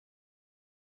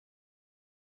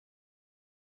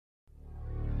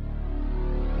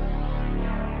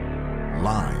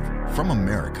From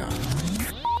America,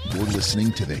 you're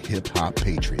listening to the Hip Hop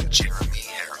Patriot, Jeremy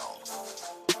Harrell.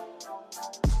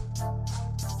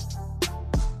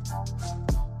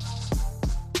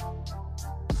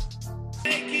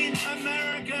 Making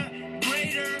America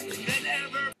greater than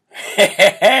ever.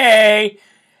 Hey,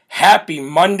 happy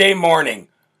Monday morning.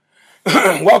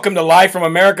 Welcome to Live from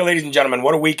America, ladies and gentlemen.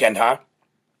 What a weekend, huh?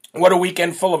 What a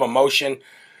weekend full of emotion.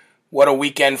 What a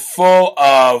weekend full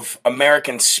of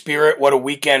American spirit. What a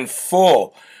weekend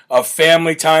full of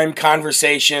family time,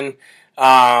 conversation,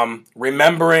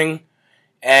 remembering,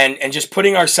 and just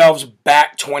putting ourselves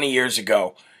back 20 years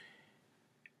ago.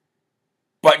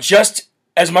 But just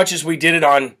as much as we did it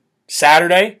on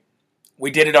Saturday,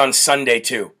 we did it on Sunday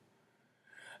too.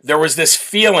 There was this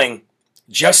feeling,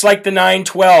 just like the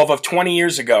 9/12 of 20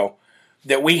 years ago,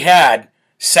 that we had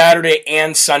Saturday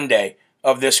and Sunday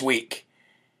of this week.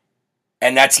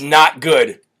 And that's not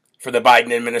good for the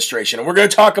Biden administration. And we're going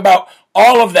to talk about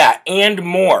all of that and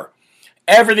more.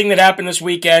 Everything that happened this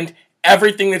weekend,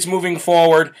 everything that's moving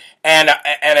forward. And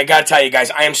I got to tell you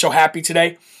guys, I am so happy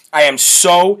today. I am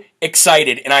so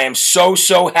excited and I am so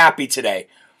happy today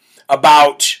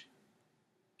about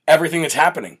everything that's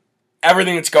happening,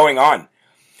 everything that's going on.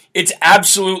 It's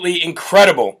absolutely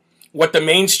incredible what the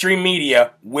mainstream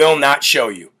media will not show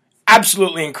you.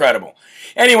 Absolutely incredible.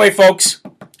 Anyway, folks,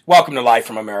 welcome to Live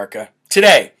from America.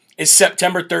 Today is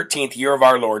September 13th, year of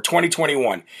our Lord,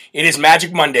 2021. It is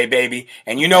Magic Monday, baby.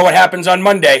 And you know what happens on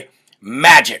Monday?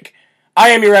 Magic. I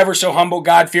am your ever so humble,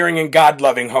 God-fearing, and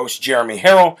God-loving host, Jeremy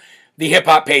Harrell, the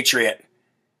hip-hop patriot.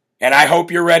 And I hope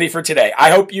you're ready for today.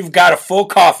 I hope you've got a full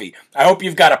coffee. I hope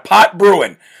you've got a pot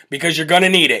brewing because you're going to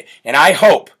need it. And I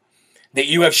hope that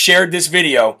you have shared this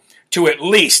video to at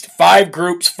least 5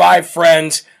 groups, 5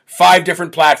 friends, 5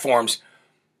 different platforms,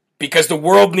 because the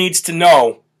world needs to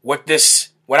know what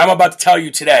I'm about to tell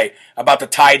you today about the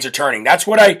tides are turning. That's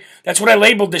what I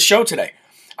labeled this show today.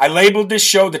 I labeled this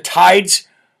show The Tides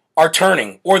Are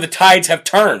Turning, or The Tides Have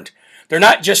Turned. They're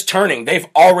not just turning, they've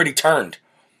already turned.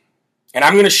 And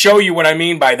I'm going to show you what I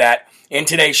mean by that in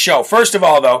today's show. First of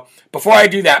all, though, before I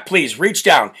do that, please reach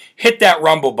down, hit that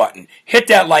Rumble button, hit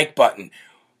that like button.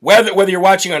 Whether you're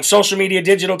watching on social media,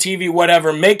 digital TV,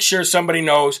 whatever, make sure somebody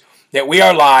knows that we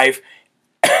are live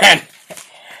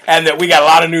and that we got a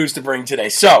lot of news to bring today.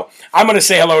 So, I'm going to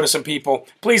say hello to some people.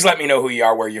 Please let me know who you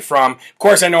are, where you're from. Of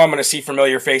course, I know I'm going to see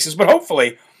familiar faces, but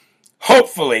hopefully,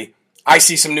 I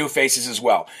see some new faces as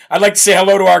well. I'd like to say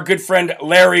hello to our good friend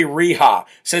Larry Reha.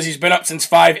 Says he's been up since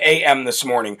 5 a.m. this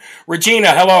morning.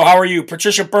 Regina, hello, how are you?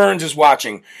 Patricia Burns is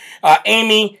watching.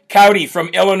 Amy Cowdy from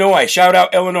Illinois. Shout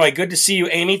out Illinois. Good to see you,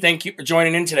 Amy. Thank you for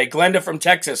joining in today. Glenda from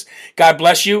Texas. God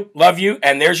bless you. Love you.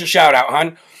 And there's your shout out,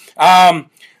 hon.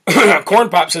 Corn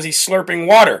Pop says he's slurping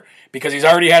water because he's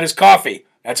already had his coffee.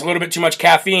 That's a little bit too much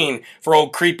caffeine for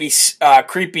old creepy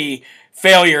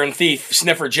failure and thief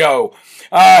Sniffer Joe.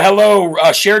 Hello,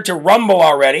 shared to Rumble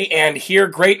already, and hear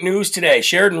great news today.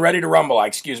 Shared and ready to rumble,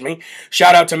 excuse me.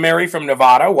 Shout out to Mary from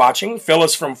Nevada watching.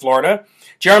 Phyllis from Florida.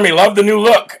 Jeremy, love the new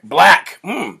look. Black.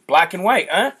 Black and white,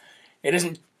 huh?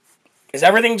 Is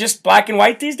everything just black and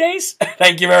white these days?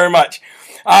 Thank you very much.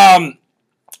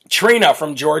 Trina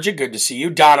from Georgia, good to see you.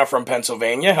 Donna from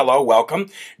Pennsylvania, hello, welcome.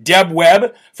 Deb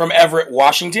Webb from Everett,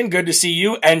 Washington, good to see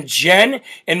you. And Jen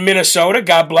in Minnesota,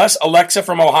 God bless. Alexa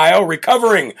from Ohio,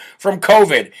 recovering from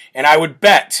COVID. And I would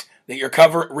bet that you're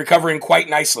recovering quite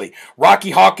nicely.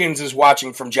 Rocky Hawkins is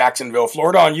watching from Jacksonville,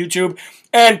 Florida on YouTube.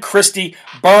 And Christy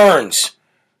Burns.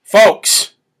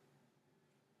 Folks,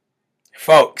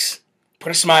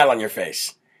 put a smile on your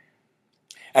face.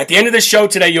 At the end of the show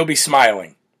today, you'll be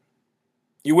smiling.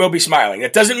 You will be smiling.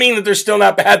 It doesn't mean that there's still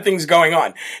not bad things going on.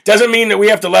 It doesn't mean that we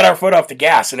have to let our foot off the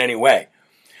gas in any way.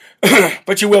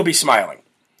 But you will be smiling.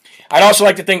 I'd also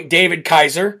like to thank David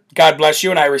Kaiser. God bless you.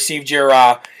 And I received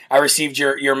your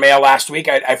mail last week.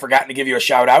 I forgot to give you a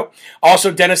shout out.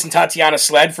 Also, Dennis and Tatiana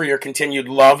Sled for your continued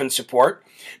love and support.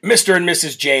 Mr. and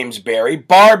Mrs. James Barry.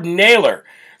 Barb Naylor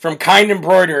from Kind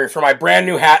Embroidery for my brand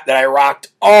new hat that I rocked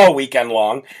all weekend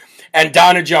long. And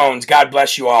Donna Jones. God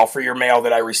bless you all for your mail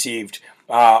that I received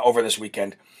over this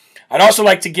weekend. I'd also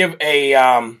like to give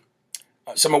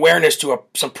some awareness to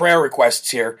some prayer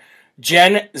requests here.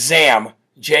 Jen Zam,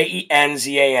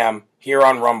 Jenzam, here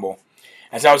on Rumble.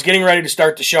 As I was getting ready to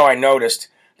start the show, I noticed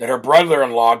that her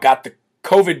brother-in-law got the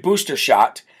COVID booster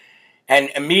shot and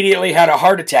immediately had a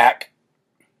heart attack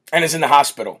and is in the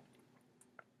hospital.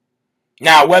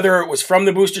 Now, whether it was from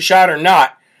the booster shot or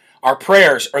not, our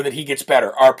prayers are that he gets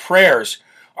better. Our prayers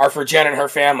are for Jen and her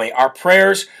family. Our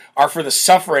prayers are for the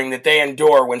suffering that they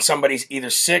endure when somebody's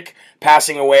either sick,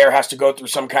 passing away, or has to go through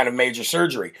some kind of major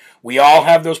surgery. We all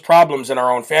have those problems in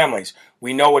our own families.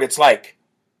 We know what it's like.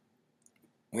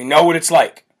 We know what it's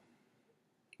like.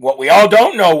 What we all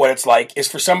don't know what it's like is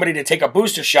for somebody to take a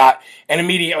booster shot and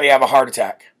immediately have a heart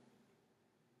attack.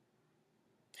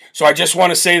 So I just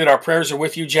want to say that our prayers are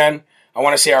with you, Jen. I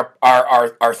want to say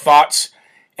our thoughts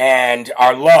and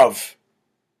our love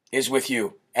is with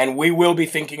you. And we will be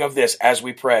thinking of this as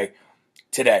we pray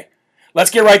today.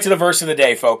 Let's get right to the verse of the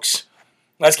day, folks.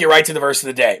 Let's get right to the verse of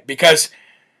the day. Because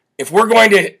if we're going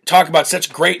to talk about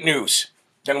such great news,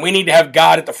 then we need to have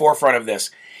God at the forefront of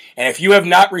this. And if you have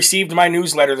not received my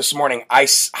newsletter this morning, I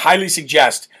highly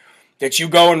suggest that you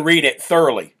go and read it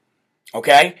thoroughly.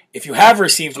 Okay? If you have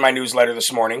received my newsletter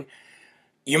this morning,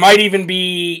 I might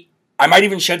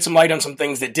even shed some light on some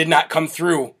things that did not come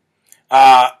through,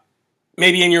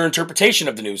 maybe in your interpretation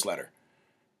of the newsletter.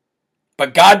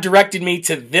 But God directed me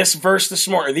to this verse this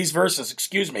morning, or these verses,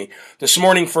 this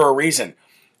morning for a reason.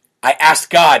 I asked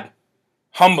God,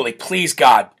 humbly, please,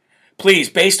 God, please,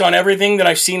 based on everything that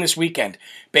I've seen this weekend,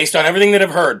 based on everything that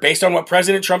I've heard, based on what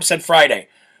President Trump said Friday,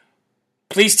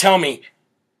 please tell me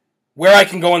where I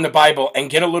can go in the Bible and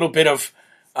get a little bit of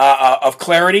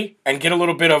clarity and get a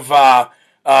little bit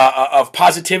of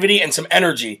positivity and some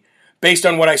energy based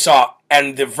on what I saw.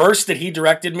 And the verses that he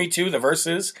directed me to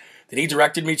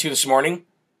this morning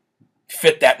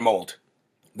fit that mold.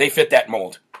 They fit that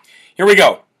mold. Here we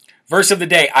go. Verse of the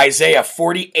day, Isaiah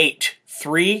 48,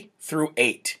 3 through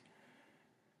 8.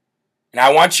 And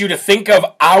I want you to think of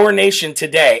our nation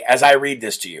today as I read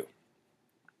this to you.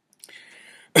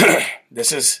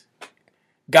 This is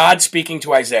God speaking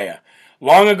to Isaiah.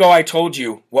 Long ago I told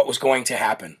you what was going to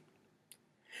happen.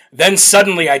 Then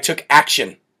suddenly I took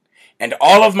action, and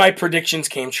all of my predictions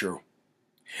came true.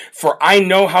 For I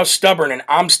know how stubborn and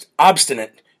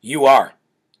obstinate you are.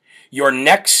 Your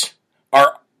necks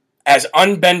are as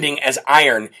unbending as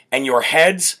iron, and your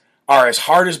heads are as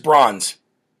hard as bronze.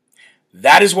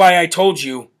 That is why I told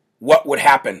you what would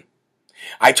happen.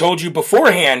 I told you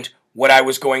beforehand what I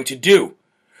was going to do.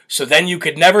 So then you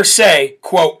could never say,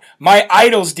 quote, my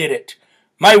idols did it.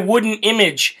 My wooden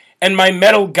image and my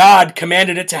metal god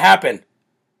commanded it to happen.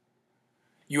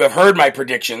 You have heard my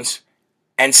predictions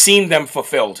and seen them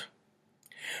fulfilled.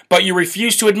 But you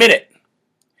refuse to admit it.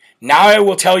 Now I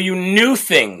will tell you new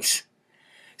things.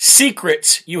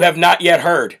 Secrets you have not yet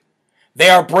heard. They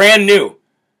are brand new.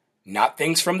 Not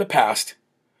things from the past.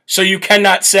 So you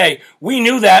cannot say, we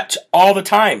knew that all the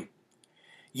time.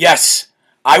 Yes,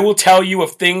 I will tell you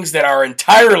of things that are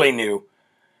entirely new,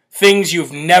 things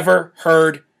you've never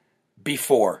heard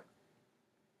before.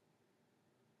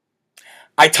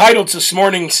 I titled this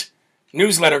morning's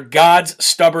newsletter, God's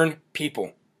Stubborn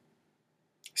People.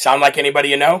 Sound like anybody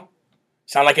you know?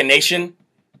 Sound like a nation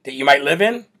that you might live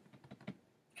in?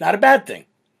 Not a bad thing.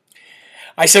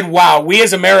 I said, wow, we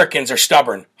as Americans are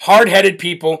stubborn, hard-headed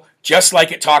people, just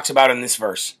like it talks about in this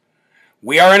verse.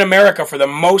 We are in America, and for the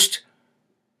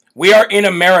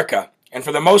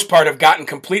most part have gotten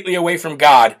completely away from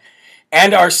God,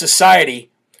 and our society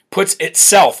puts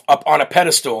itself up on a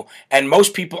pedestal, and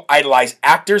most people idolize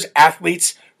actors,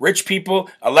 athletes, rich people,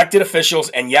 elected officials,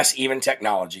 and yes, even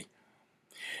technology.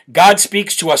 God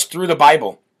speaks to us through the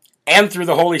Bible and through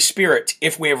the Holy Spirit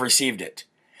if we have received it.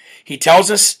 He tells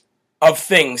us of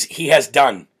things he has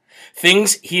done,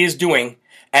 things he is doing,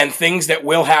 and things that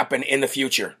will happen in the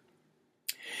future.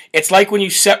 It's like when you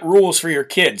set rules for your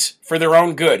kids for their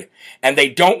own good, and they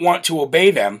don't want to obey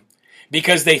them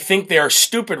because they think they are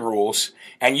stupid rules,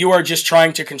 and you are just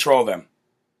trying to control them.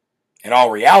 In all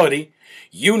reality,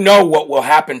 you know what will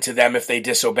happen to them if they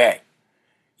disobey.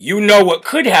 You know what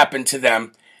could happen to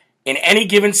them in any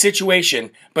given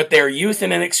situation, but their youth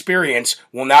and inexperience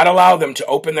will not allow them to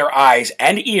open their eyes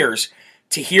and ears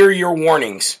to hear your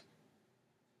warnings,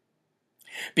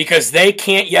 because they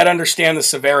can't yet understand the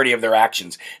severity of their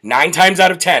actions. 9 times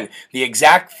out of 10, the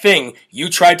exact thing you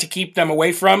tried to keep them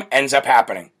away from ends up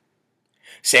happening.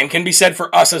 Same can be said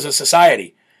for us as a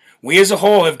society. We as a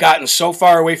whole have gotten so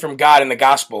far away from God and the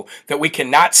gospel that we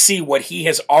cannot see what he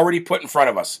has already put in front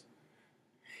of us.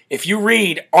 If you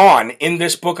read on in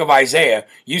this book of Isaiah,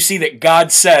 you see that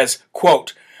God says,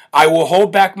 quote, I will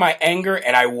hold back my anger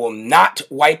and I will not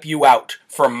wipe you out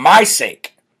for my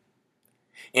sake.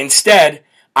 Instead,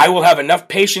 I will have enough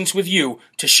patience with you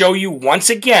to show you once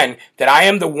again that I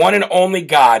am the one and only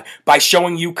God by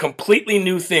showing you completely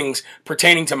new things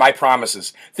pertaining to my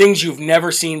promises, things you've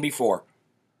never seen before.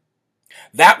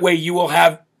 That way you will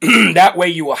have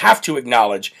to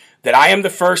acknowledge that I am the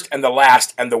first and the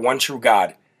last and the one true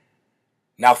God.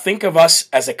 Now think of us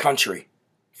as a country,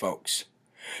 folks.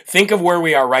 Think of where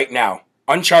we are right now.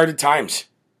 Uncharted times.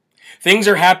 Things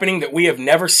are happening that we have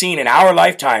never seen in our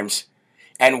lifetimes,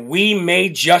 and we may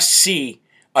just see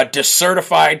a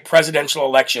decertified presidential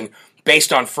election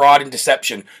based on fraud and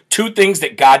deception, two things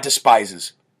that God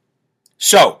despises.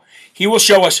 So, he will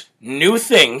show us new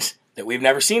things that we've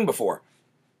never seen before,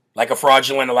 like a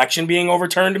fraudulent election being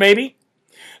overturned, maybe,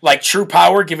 like true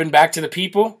power given back to the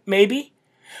people, maybe,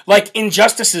 like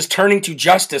injustices turning to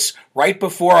justice right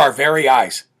before our very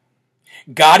eyes.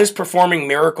 God is performing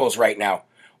miracles right now.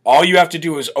 All you have to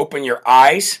do is open your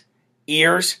eyes,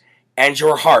 ears, and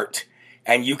your heart,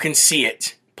 and you can see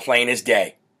it plain as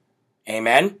day.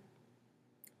 Amen?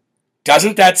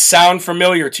 Doesn't that sound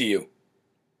familiar to you?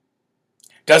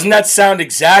 Doesn't that sound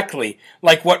exactly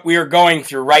like what we are going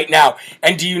through right now?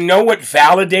 And do you know what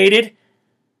validated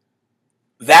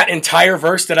that entire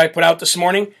verse that I put out this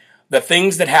morning? The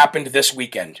things that happened this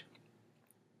weekend.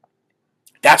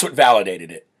 That's what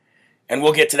validated it. And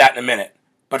we'll get to that in a minute.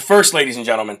 But first, ladies and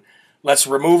gentlemen, let's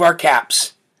remove our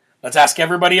caps. Let's ask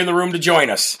everybody in the room to join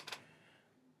us.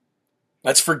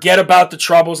 Let's forget about the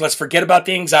troubles. Let's forget about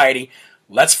the anxiety.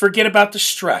 Let's forget about the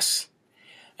stress.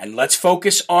 And let's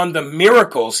focus on the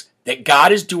miracles that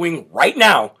God is doing right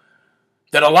now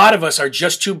that a lot of us are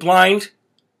just too blind,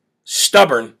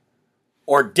 stubborn,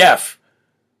 or deaf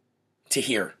to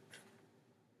hear.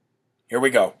 Here we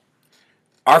go.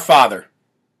 Our Father,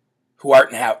 who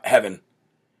art in heaven,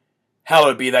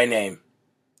 hallowed be thy name.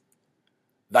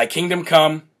 Thy kingdom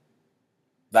come,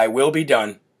 thy will be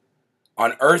done,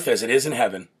 on earth as it is in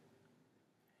heaven.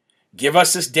 Give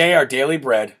us this day our daily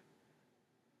bread,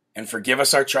 and forgive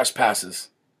us our trespasses,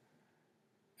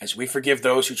 as we forgive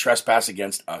those who trespass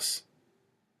against us.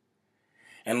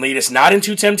 And lead us not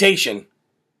into temptation,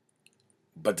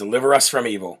 but deliver us from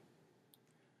evil.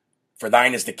 For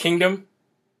thine is the kingdom,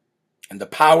 and the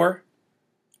power,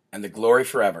 and the glory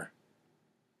forever.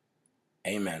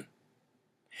 Amen.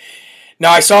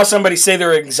 Now, I saw somebody say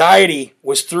their anxiety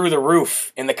was through the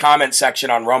roof in the comment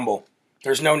section on Rumble.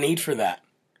 There's no need for that.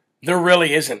 There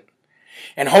really isn't.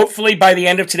 And hopefully by the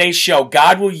end of today's show,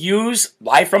 God will use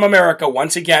Live from America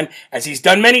once again, as he's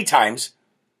done many times,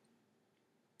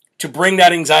 to bring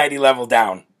that anxiety level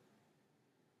down,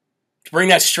 to bring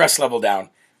that stress level down,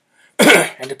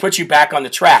 and to put you back on the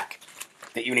track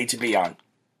that you need to be on.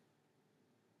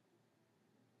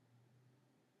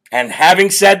 And having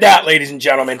said that, ladies and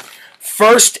gentlemen,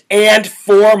 first and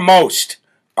foremost,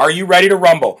 are you ready to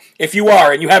rumble? If you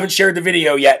are and you haven't shared the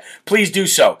video yet, please do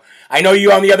so. I know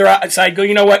you on the other side go,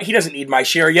 you know what? He doesn't need my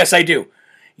share. Yes, I do.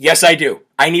 Yes, I do.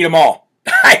 I need them all.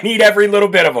 I need every little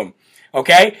bit of them.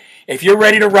 Okay? If you're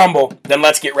ready to rumble, then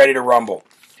let's get ready to rumble.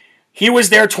 He was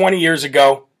there 20 years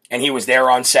ago, and he was there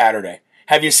on Saturday.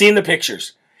 Have you seen the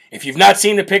pictures? If you've not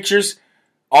seen the pictures,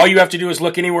 all you have to do is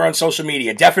look anywhere on social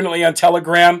media. Definitely on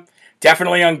Telegram,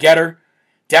 definitely on Getter,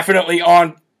 definitely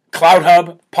on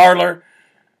CloudHub, Parler.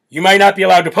 You might not be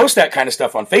allowed to post that kind of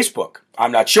stuff on Facebook.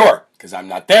 I'm not sure, because I'm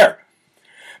not there.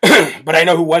 But I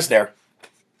know who was there,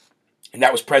 and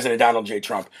that was President Donald J.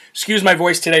 Trump. Excuse my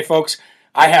voice today, folks.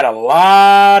 I had a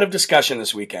lot of discussion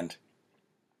this weekend,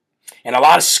 and a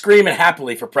lot of screaming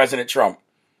happily for President Trump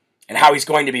and how he's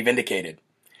going to be vindicated.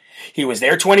 He was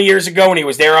there 20 years ago, and he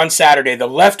was there on Saturday. The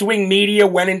left-wing media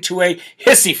went into a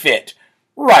hissy fit,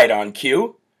 right on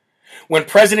cue, when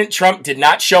President Trump did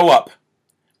not show up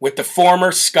with the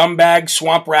former scumbag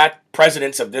swamp rat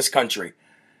presidents of this country.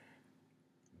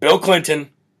 Bill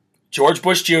Clinton, George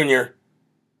Bush Jr.,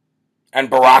 and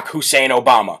Barack Hussein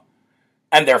Obama,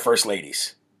 and their first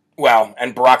ladies. Well,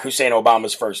 and Barack Hussein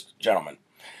Obama's first gentleman.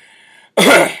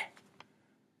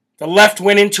 The left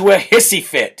went into a hissy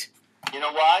fit. You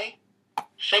know why?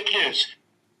 Fake news.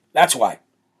 That's why.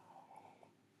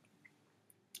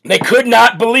 They could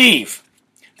not believe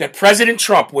that President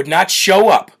Trump would not show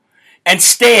up and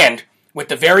stand with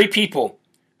the very people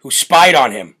who spied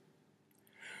on him,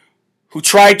 who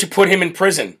tried to put him in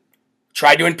prison,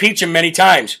 tried to impeach him many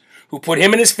times, who put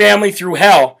him and his family through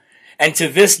hell, and to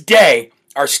this day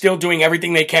are still doing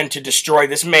everything they can to destroy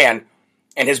this man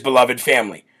and his beloved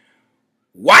family.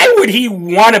 Why would he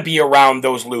want to be around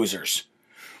those losers?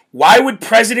 Why would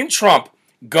President Trump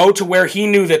go to where he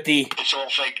knew that It's all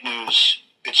fake news.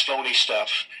 It's phony stuff.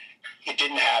 It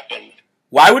didn't happen.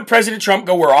 Why would President Trump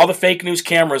go where all the fake news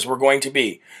cameras were going to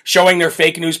be, showing their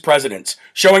fake news presidents,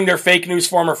 showing their fake news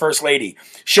former first lady,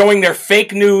 showing their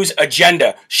fake news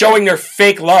agenda, showing their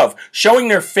fake love, showing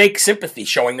their fake sympathy,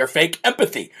 showing their fake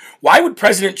empathy? Why would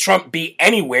President Trump be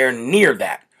anywhere near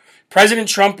that? President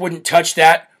Trump wouldn't touch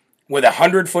that with a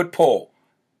 100-foot pole,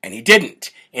 and he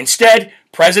didn't. Instead,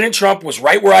 President Trump was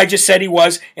right where I just said he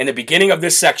was in the beginning of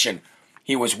this section.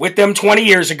 He was with them 20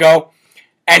 years ago,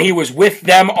 and he was with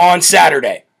them on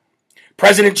Saturday.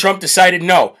 President Trump decided,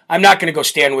 no, I'm not going to go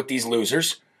stand with these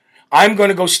losers. I'm going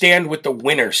to go stand with the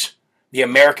winners, the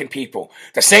American people.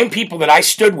 The same people that I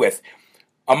stood with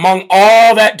among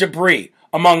all that debris,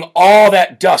 among all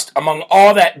that dust, among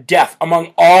all that death,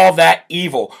 among all that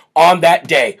evil on that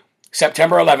day,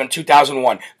 September 11,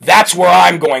 2001. That's where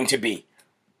I'm going to be.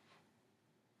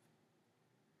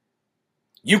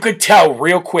 You could tell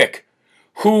real quick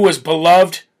who was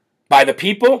beloved by the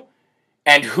people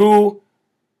and who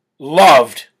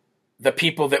loved the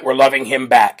people that were loving him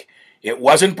back. It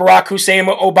wasn't Barack Hussein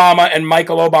Obama and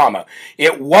Michael Obama.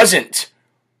 It wasn't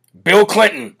Bill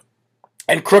Clinton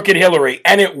and crooked Hillary.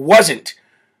 And it wasn't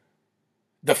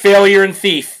the failure and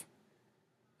thief,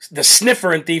 the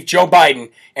sniffer and thief Joe Biden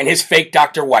and his fake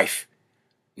doctor wife.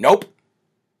 Nope.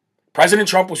 President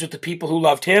Trump was with the people who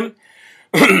loved him,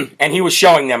 and he was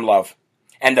showing them love.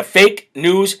 And the fake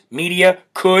news media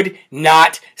could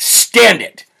not stand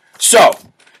it. So,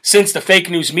 since the fake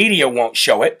news media won't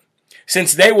show it,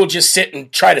 since they will just sit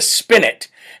and try to spin it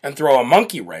and throw a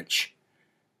monkey wrench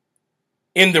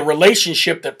in the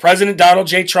relationship that President Donald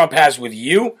J. Trump has with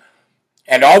you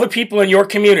and all the people in your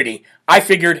community, I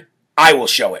figured I will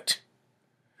show it.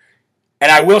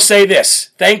 And I will say this,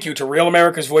 thank you to Real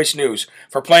America's Voice News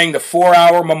for playing the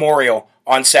 4-hour memorial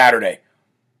on Saturday.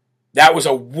 That was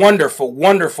a wonderful,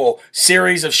 wonderful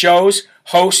series of shows,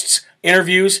 hosts,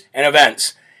 interviews, and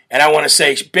events. And I want to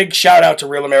say big shout out to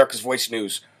Real America's Voice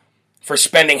News for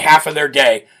spending half of their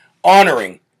day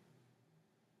honoring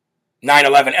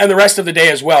 9/11 and the rest of the day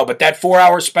as well. But that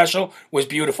 4-hour special was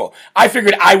beautiful. I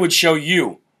figured I would show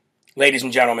you, ladies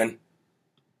and gentlemen,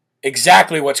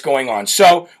 exactly what's going on.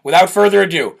 So, without further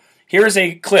ado, here is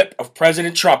a clip of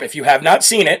President Trump. If you have not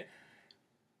seen it,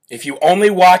 if you only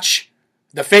watch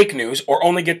the fake news or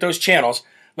only get those channels,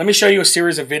 let me show you a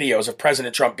series of videos of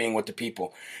President Trump being with the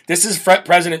people. This is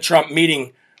President Trump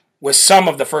meeting with some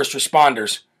of the first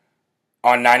responders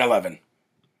on 9/11.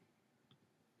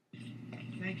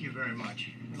 Thank you very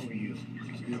much. How are you?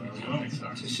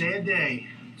 It's a sad day.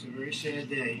 It's a very sad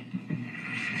day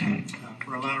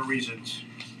for a lot of reasons.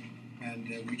 And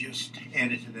we just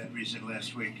added to that reason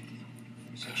last week.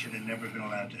 That should have never been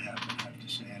allowed to happen, I have to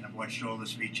say. And I've watched all the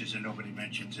speeches and nobody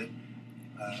mentions it,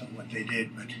 what they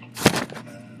did, but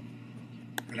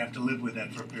we're going to have to live with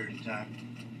that for a period of time.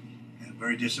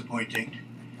 Very disappointing,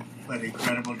 but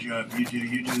incredible job. You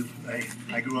do.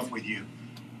 I grew up with you,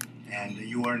 and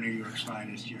you are New York's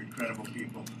finest. You're incredible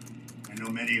people. I know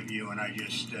many of you, and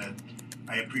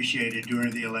I appreciated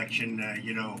during the election,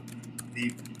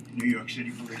 the New York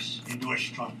City police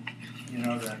endorsed Trump. You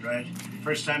know that, right?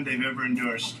 First time they've ever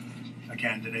endorsed a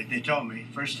candidate. They told me,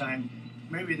 first time,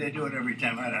 maybe they do it every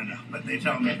time, I don't know, but they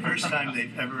told me, first time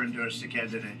they've ever endorsed a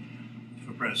candidate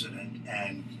for president,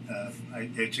 and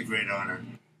it's a great honor.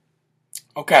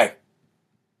 Okay.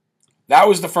 That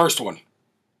was the first one.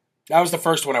 That was the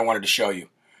first one I wanted to show you.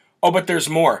 Oh, but there's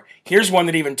more. Here's one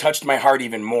that even touched my heart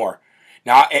even more.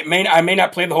 Now, I may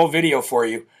not play the whole video for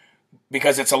you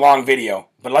because it's a long video,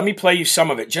 but let me play you some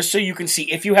of it just so you can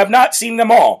see, if you have not seen them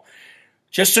all,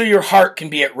 just so your heart can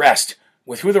be at rest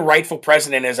with who the rightful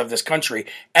president is of this country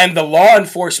and the law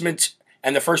enforcement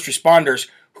and the first responders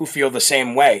who feel the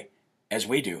same way as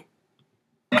we do.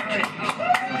 So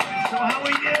how are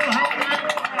you?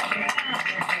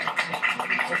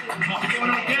 Doing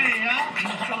okay, huh?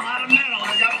 That's a lot of medals.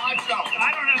 I got myself.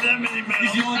 I don't have that many medals.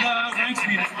 He's the only guy that ranks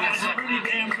me. That's pretty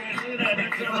damn good.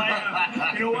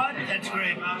 You know what? That's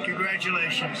great.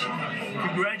 Congratulations.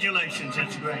 Congratulations.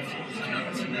 That's great.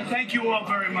 Thank you all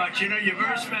very much. You know, you're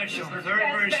very special. Very,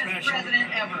 very special. Best president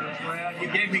ever. Well, you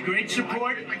gave me great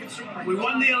support. We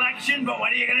won the election, but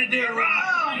what are you going to do?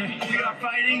 We are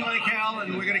fighting like hell,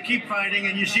 and we're going to keep fighting,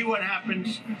 and you see what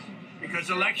happens. Because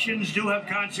elections do have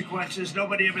consequences.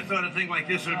 Nobody ever thought a thing like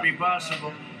this would be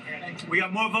possible. We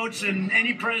got more votes than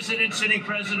any sitting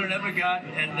president ever got,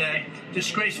 and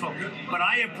disgraceful. But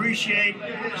I appreciate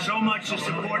so much the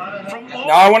support from all.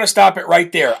 Now I want to stop it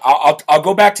right there. I'll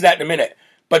go back to that in a minute.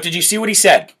 But did you see what he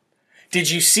said? Did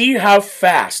you see how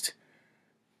fast?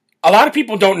 A lot of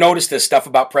people don't notice this stuff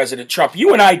about President Trump.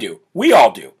 You and I do. We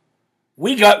all do.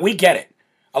 We get it.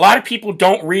 A lot of people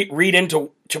don't read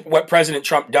into what President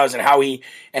Trump does and how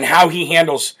he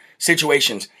handles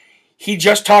situations. He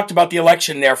just talked about the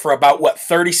election there for about,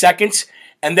 30 seconds,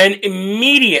 and then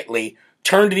immediately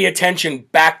turned the attention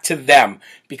back to them,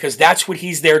 because that's what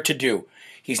he's there to do.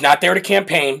 He's not there to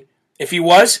campaign. If he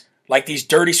was, like these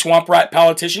dirty swamp rat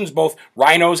politicians, both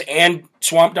rhinos and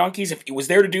swamp donkeys. If he was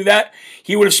there to do that,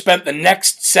 he would have spent the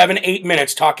next 7-8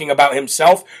 minutes talking about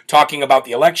himself, talking about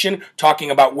the election,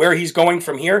 talking about where he's going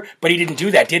from here. But he didn't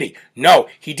do that, did he? No,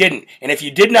 he didn't. And if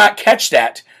you did not catch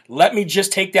that, let me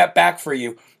just take that back for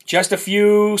you. Just a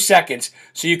few seconds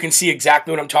so you can see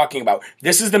exactly what I'm talking about.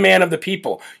 This is the man of the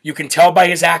people. You can tell by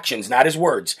his actions, not his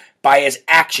words, by his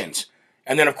actions.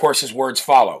 And then, of course, his words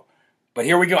follow. But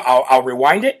here we go. I'll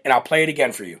rewind it, and I'll play it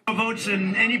again for you. Votes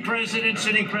than any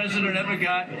sitting president ever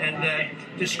got, and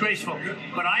disgraceful.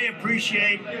 But I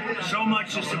appreciate so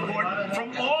much the support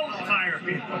from all fire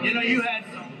people. You know, you had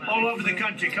all over the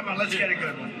country. Come on, let's get a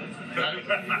good one.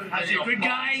 Is he a good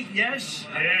guy? Yes?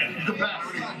 Yeah. The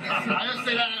best. I just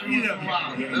say that every once in a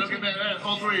while. Look at that.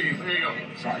 All three. There you go.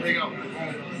 There you go.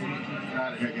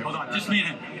 Hold on, just me and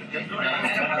him. Got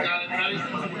it.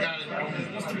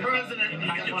 Mr. President,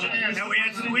 now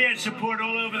we had support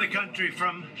all over the country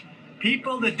from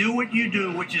people that do what you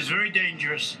do, which is very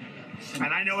dangerous.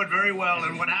 And I know it very well.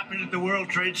 And what happened at the World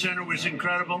Trade Center was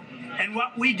incredible. And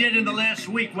what we did in the last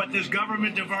week, what this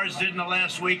government of ours did in the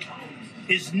last week,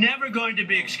 is never going to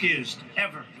be excused,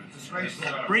 ever.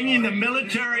 Bringing the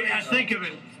military, think of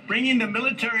it, bringing the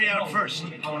military out first,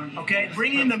 okay?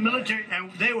 Bringing the military,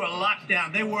 and they were locked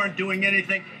down. They weren't doing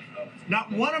anything.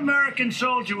 Not one American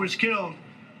soldier was killed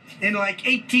in like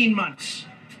 18 months,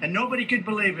 and nobody could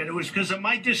believe it. It was because of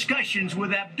my discussions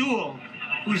with Abdul,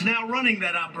 who's now running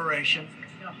that operation.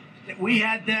 We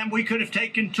had them. We could have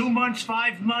taken 2 months,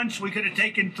 5 months. We could have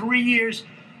taken 3 years.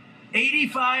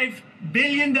 $85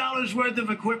 billion worth of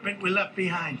equipment we left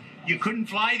behind. You couldn't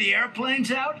fly the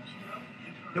airplanes out.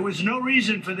 There was no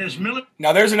reason for this military.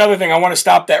 Now, there's another thing. I want to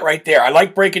stop that right there. I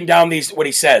like breaking down what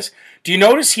he says. Do you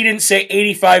notice he didn't say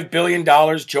 $85 billion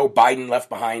Joe Biden left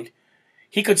behind?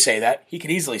 He could say that. He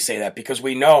could easily say that because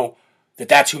we know that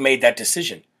that's who made that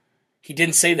decision. He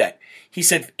didn't say that. He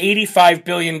said $85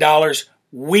 billion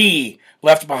we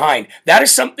left behind. That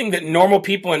is something that normal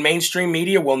people in mainstream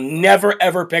media will never,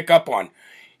 ever pick up on.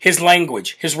 His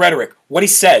language, his rhetoric, what he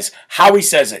says, how he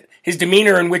says it, his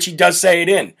demeanor in which he does say it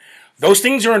in. Those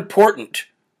things are important.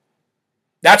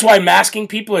 That's why masking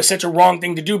people is such a wrong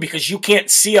thing to do, because you can't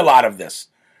see a lot of this.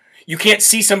 You can't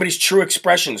see somebody's true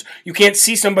expressions. You can't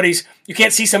see somebody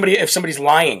if somebody's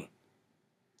lying,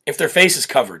 if their face is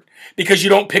covered, because you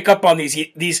don't pick up on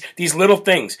these little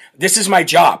things. This is my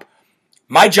job.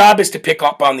 My job is to pick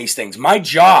up on these things. My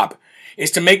job is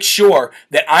to make sure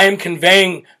that I am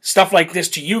conveying stuff like this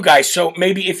to you guys, so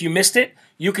maybe if you missed it,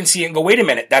 you can see it and go, wait a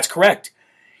minute, that's correct.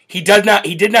 He did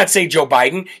not say Joe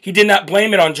Biden. He did not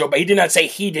blame it on Joe Biden. He did not say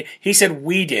he did. He said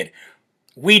we did.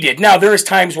 We did. Now, there is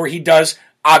times where he does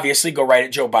obviously go right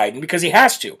at Joe Biden because he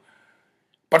has to.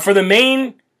 But for the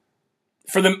main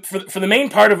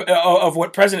part of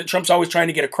what President Trump's always trying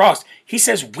to get across, he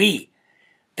says we.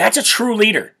 That's a true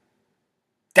leader.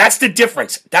 That's the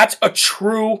difference. That's a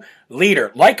true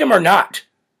leader. Like him or not.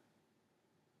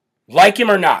 Like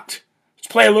him or not. Let's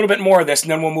play a little bit more of this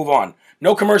and then we'll move on.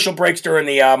 No commercial breaks during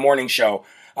the morning show,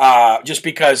 just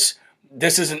because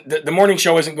the morning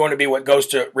show isn't going to be what goes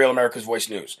to Real America's Voice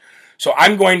News. So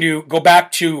I'm going to go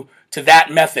back to that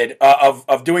method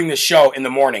of doing this show in the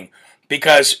morning,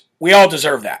 because we all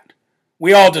deserve that.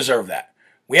 We all deserve that.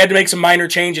 We had to make some minor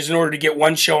changes in order to get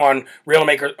one show on Real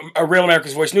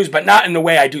America's Voice News, but not in the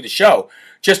way I do the show,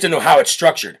 just in how it's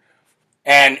structured.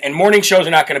 And morning shows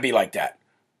are not going to be like that.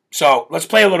 So let's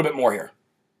play a little bit more here.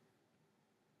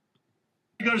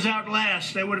 Goes out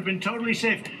last, they would have been totally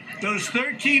safe. Those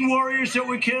 13 warriors that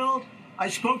were killed, I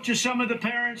spoke to some of the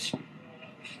parents.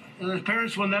 The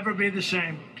parents will never be the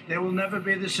same. They will never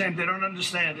be the same. They don't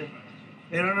understand it.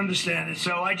 They don't understand it.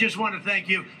 So I just want to thank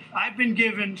you. I've been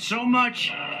given so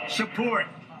much support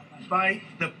by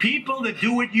the people that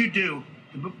do what you do,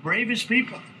 the bravest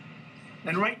people.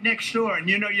 And right next door, and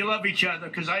you know you love each other,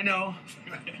 because I know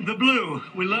the blue.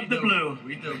 We love the blue.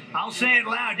 We do. I'll say it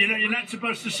loud. You know, you're not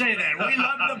supposed to say that. We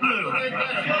love the blue.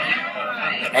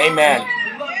 Amen.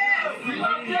 We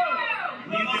love you.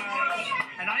 You guys,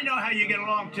 and I know how you get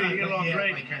along, too. You get along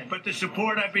great. But the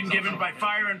support I've been given by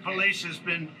fire and police has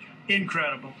been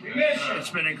incredible.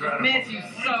 It's been incredible.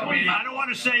 I don't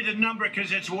want to say the number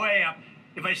because it's way up.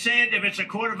 If I say it, if it's a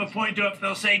quarter of a point up,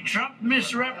 they'll say Trump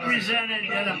misrepresented,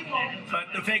 but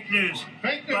the fake news.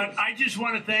 But I just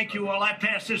want to thank you all. I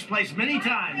passed this place many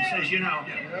times, as you know,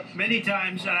 many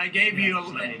times, and I gave you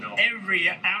every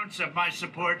ounce of my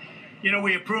support. You know,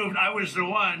 we approved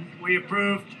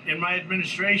in my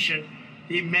administration,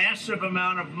 the massive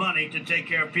amount of money to take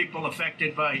care of people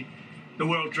affected by the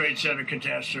World Trade Center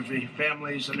catastrophe,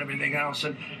 families and everything else.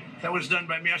 And That was done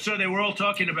by me. I saw they were all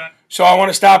talking about. So I want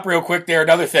to stop real quick there.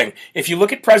 Another thing. If you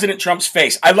look at President Trump's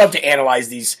face, I love to analyze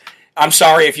these. I'm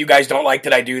sorry if you guys don't like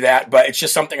that I do that, but it's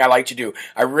just something I like to do.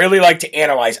 I really like to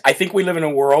analyze. I think we live in a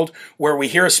world where we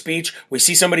hear a speech, we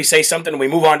see somebody say something, and we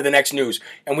move on to the next news.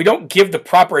 And we don't give the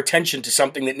proper attention to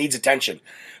something that needs attention.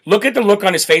 Look at the look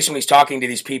on his face when he's talking to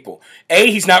these people. A,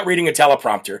 he's not reading a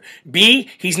teleprompter. B,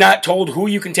 he's not told who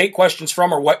you can take questions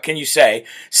from or what can you say.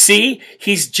 C,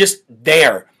 he's just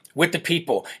there with the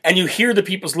people, and you hear the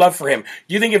people's love for him.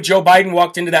 Do you think if Joe Biden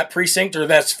walked into that precinct or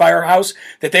that firehouse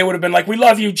that they would have been like, we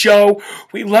love you, Joe.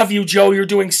 We love you, Joe. You're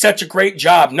doing such a great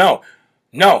job. No,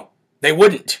 they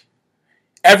wouldn't.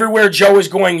 Everywhere Joe is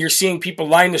going, you're seeing people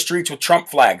line the streets with Trump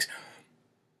flags.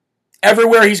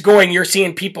 Everywhere he's going, you're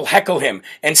seeing people heckle him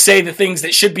and say the things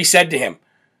that should be said to him.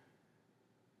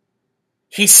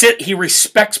 He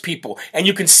respects people, and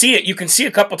you can see it. You can see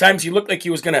a couple times he looked like he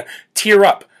was going to tear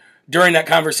up during that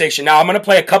conversation. Now, I'm going to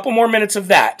play a couple more minutes of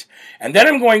that, and then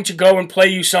I'm going to go and play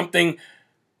you something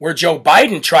where Joe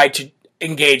Biden tried to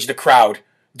engage the crowd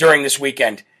during this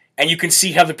weekend, and you can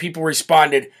see how the people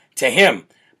responded to him.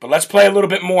 But let's play a little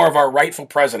bit more of our rightful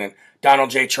president, Donald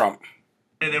J. Trump.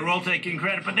 They were all taking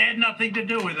credit, but they had nothing to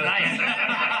do with it.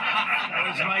 That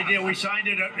was my idea. We signed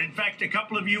it. In fact, a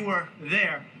couple of you were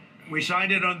there. We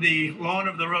signed it on the lawn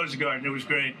of the Rose Garden. It was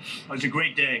great. It was a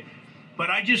great day. But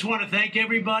I just want to thank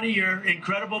everybody. You're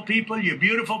incredible people. You're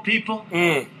beautiful people.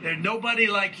 There's nobody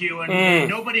like you, and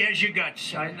nobody has your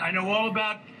guts. I know all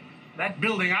about that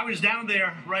building. I was down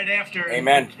there right after.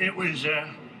 Amen. It was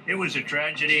a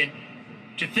tragedy. And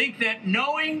to think that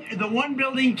knowing the one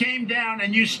building came down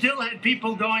and you still had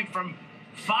people going from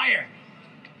fire,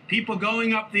 people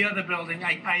going up the other building,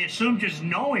 I assume just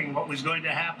knowing what was going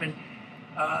to happen,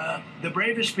 the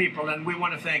bravest people, and we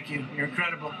want to thank you. You're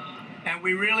incredible. And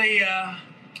we really,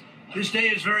 this day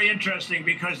is very interesting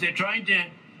because they're trying to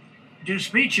do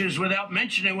speeches without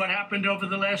mentioning what happened over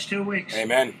the last 2 weeks.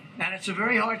 Amen. And it's a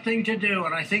very hard thing to do,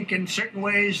 and I think in certain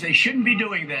ways they shouldn't be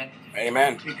doing that.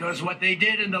 Amen. Because what they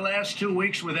did in the last 2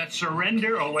 weeks with that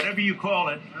surrender, or whatever you call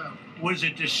it, was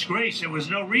a disgrace. There was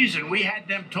no reason. We had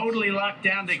them totally locked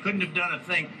down. They couldn't have done a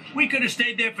thing. We could have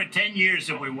stayed there for 10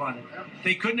 years if we wanted.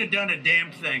 They couldn't have done a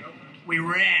damn thing. We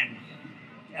ran.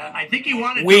 I think he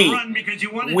wanted to run because he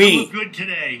wanted to look good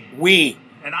today.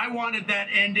 And I wanted that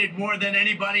ended more than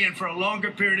anybody and for a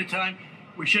longer period of time.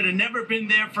 We should have never been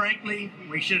there, frankly.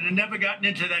 We should have never gotten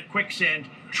into that quicksand.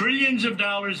 Trillions of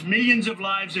dollars, millions of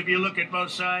lives if you look at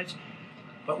both sides.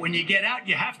 But when you get out,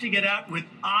 you have to get out with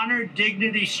honor,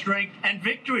 dignity, strength, and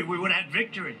victory. We would have had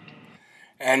victory.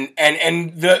 And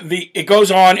it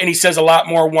goes on, and he says a lot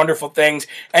more wonderful things,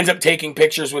 ends up taking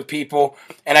pictures with people.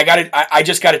 And I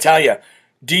just got to tell you,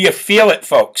 do you feel it,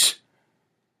 folks?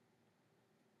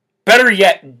 Better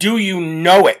yet, do you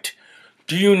know it?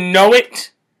 Do you know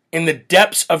it in the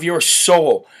depths of your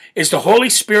soul? Is the Holy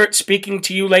Spirit speaking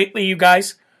to you lately, you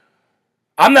guys?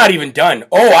 I'm not even done.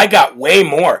 Oh, I got way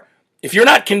more. If you're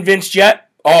not convinced yet,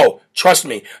 trust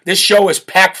me, this show is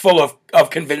packed full of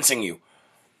convincing you.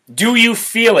 Do you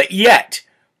feel it yet?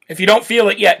 If you don't feel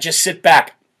it yet, just sit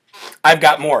back. I've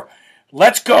got more.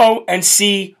 Let's go and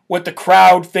see what the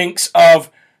crowd thinks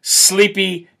of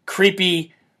sleepy,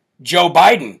 creepy Joe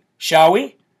Biden, shall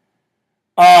we?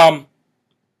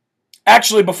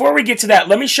 Actually, before we get to that,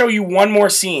 let me show you one more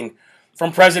scene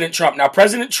from President Trump. Now,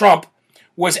 President Trump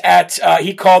was at,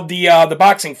 he called the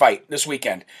boxing fight this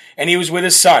weekend, and he was with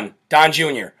his son, Don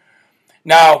Jr.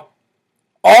 Now,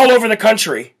 all over the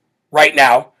country right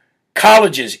now,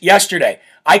 colleges, yesterday,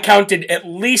 I counted at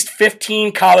least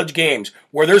 15 college games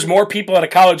where there's more people at a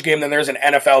college game than there's an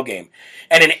NFL game.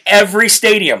 And in every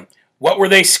stadium, what were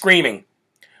they screaming?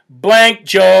 Blank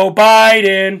Joe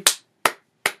Biden.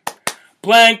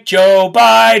 Blank Joe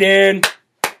Biden.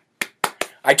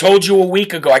 I told you a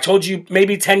week ago, I told you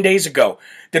maybe 10 days ago,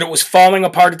 that it was falling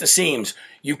apart at the seams.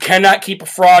 You cannot keep a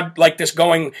fraud like this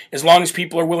going as long as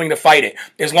people are willing to fight it.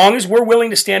 As long as we're willing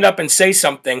to stand up and say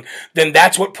something, then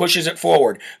that's what pushes it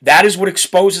forward. That is what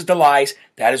exposes the lies.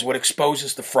 That is what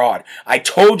exposes the fraud. I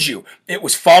told you it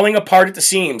was falling apart at the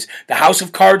seams. The house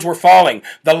of cards were falling.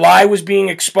 The lie was being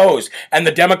exposed, and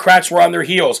the Democrats were on their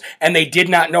heels, and they did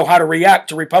not know how to react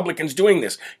to Republicans doing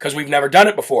this because we've never done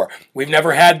it before. We've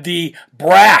never had the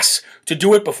brass to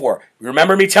do it before.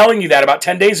 Remember me telling you that about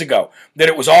 10 days ago, that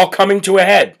it was all coming to a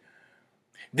head.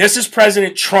 This is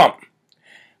President Trump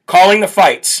calling the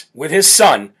fights with his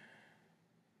son.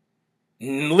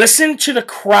 Listen to the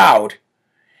crowd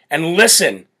and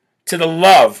listen to the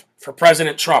love for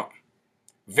President Trump.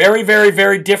 Very, very,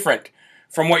 very different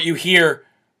from what you hear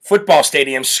football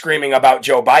stadiums screaming about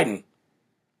Joe Biden.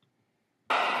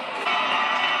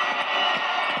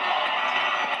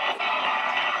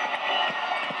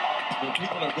 The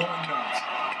people are going nuts.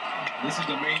 This is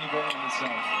the main event in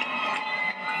itself.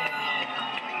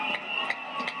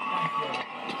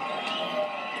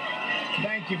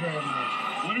 Thank you very much.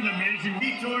 What an amazing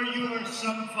Vitor, you are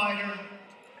some fighter,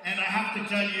 and I have to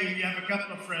tell you, you have a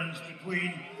couple of friends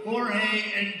between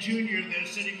Jorge and Junior. They're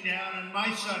sitting down, and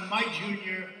my son, my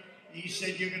Junior, he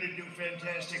said you're going to do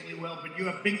fantastically well, but you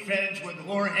have big fans with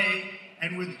Jorge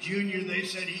and with Junior. They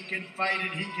said he can fight and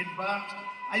he can box.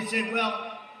 I said,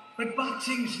 well, but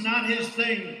boxing's not his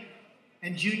thing.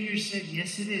 And Junior said,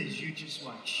 yes, it is. You just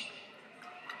watch.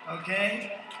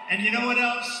 Okay? And you know what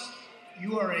else?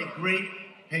 You are a great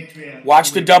patriot.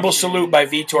 Watch the double salute by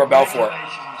Vitor Belfort.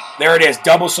 There it is,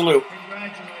 double salute.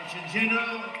 Congratulations. You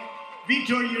know,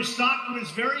 Vitor, your stock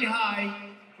was very high,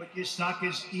 but your stock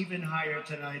is even higher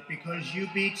tonight because you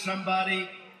beat somebody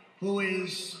who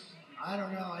is, I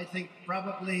don't know, I think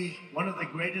probably one of the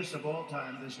greatest of all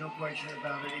time. There's no question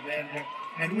about it, Evander.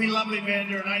 And we love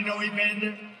Evander, and I know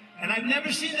Evander. And I've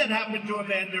never seen that happen to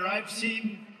Evander. I've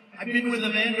been with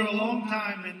Evander a long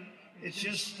time, and it's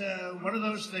just one of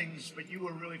those things. But you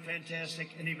were really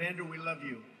fantastic. And Evander, we love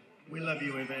you. We love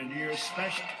you, Evander. You're a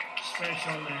special,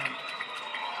 special man.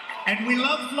 And we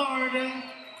love Florida.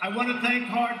 I want to thank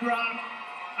Hard Rock.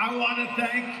 I want to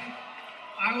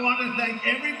thank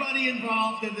everybody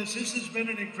involved in this. This has been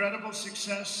an incredible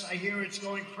success. I hear it's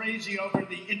going crazy over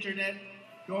the internet,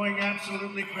 going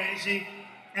absolutely crazy.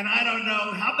 And I don't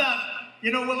know, how about,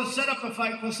 we'll set up a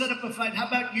fight. How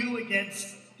about you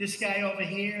against this guy over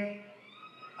here?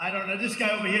 I don't know, this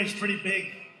guy over here is pretty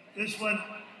big. This one,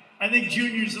 I think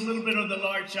Junior's a little bit on the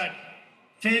large side.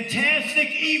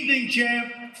 Fantastic evening,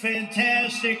 champ.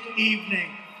 Fantastic evening.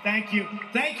 Thank you.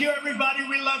 Thank you, everybody.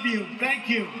 We love you. Thank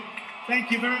you.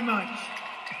 Thank you very much.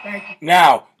 Thank you.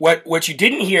 Now, what you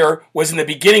didn't hear was in the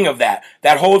beginning of that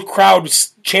whole crowd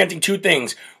was chanting two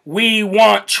things. We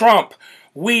want Trump.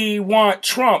 We want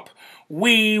Trump.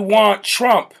 We want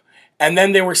Trump. And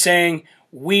then they were saying,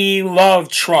 we love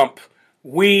Trump.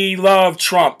 We love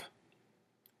Trump.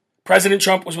 President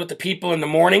Trump was with the people in the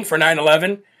morning for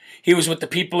 9/11. He was with the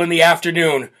people in the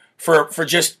afternoon for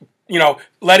just,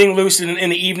 letting loose in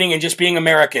the evening and just being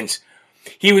Americans.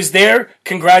 He was there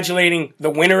congratulating the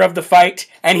winner of the fight,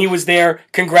 and he was there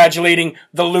congratulating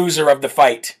the loser of the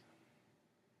fight.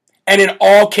 And in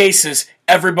all cases,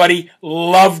 everybody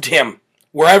loved him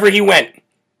wherever he went.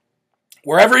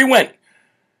 Wherever he went.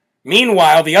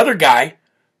 Meanwhile, the other guy,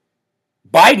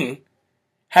 Biden,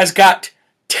 has got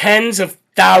tens of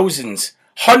thousands,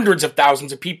 hundreds of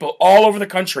thousands of people all over the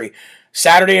country,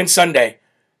 Saturday and Sunday,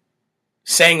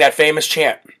 saying that famous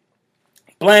chant.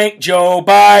 Blank Joe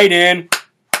Biden.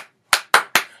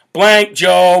 Blank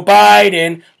Joe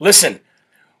Biden. Listen,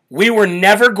 we were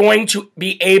never going to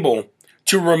be able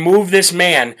to remove this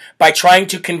man by trying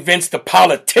to convince the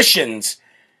politicians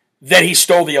that he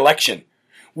stole the election.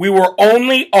 We were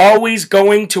only always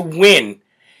going to win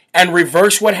and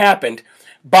reverse what happened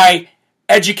by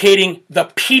educating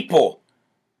the people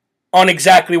on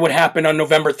exactly what happened on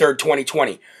November 3rd,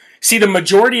 2020. See, the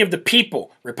majority of the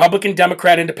people, Republican,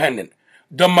 Democrat, Independent,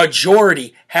 the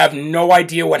majority have no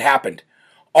idea what happened.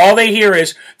 All they hear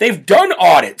is they've done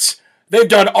audits. They've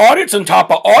done audits on top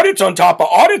of audits on top of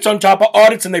audits on top of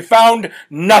audits, and they found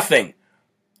nothing.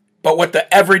 But what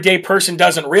the everyday person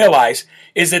doesn't realize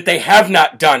is that they have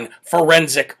not done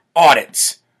forensic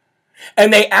audits.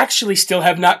 And they actually still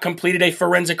have not completed a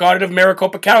forensic audit of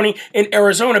Maricopa County in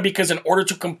Arizona, because in order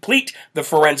to complete the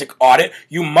forensic audit,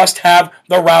 you must have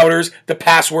the routers, the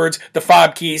passwords, the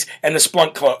fob keys, and the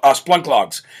Splunk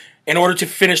logs in order to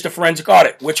finish the forensic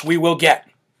audit, which we will get.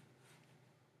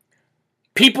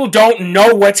 People don't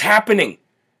know what's happening.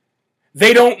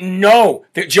 They don't know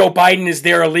that Joe Biden is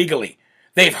there illegally.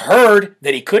 They've heard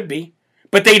that he could be,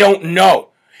 but they don't know.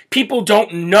 People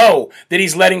don't know that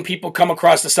he's letting people come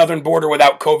across the southern border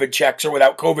without COVID checks or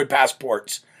without COVID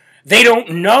passports. They don't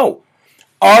know.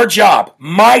 Our job,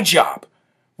 my job,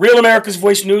 Real America's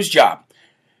Voice News job,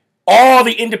 all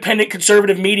the independent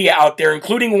conservative media out there,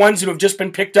 including ones that have just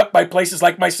been picked up by places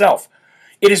like myself,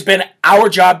 it has been our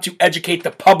job to educate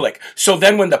the public. So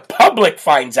then when the public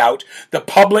finds out, the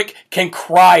public can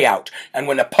cry out. And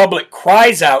when the public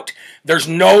cries out, there's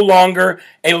no longer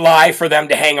a lie for them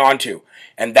to hang on to.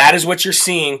 And that is what you're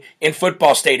seeing in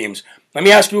football stadiums. Let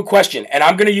me ask you a question, and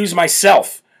I'm going to use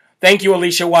myself. Thank you,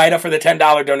 Alicia Wida, for the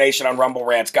 $10 donation on Rumble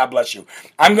Rants. God bless you.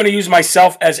 I'm going to use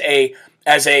myself I'm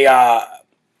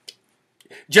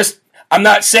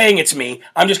not saying it's me.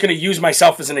 I'm just going to use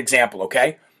myself as an example,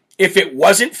 okay? If it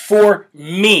wasn't for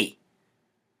me,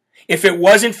 if it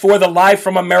wasn't for the Live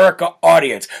from America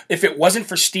audience, if it wasn't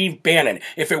for Steve Bannon,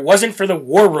 if it wasn't for the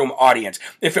War Room audience,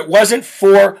 if it wasn't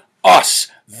for us,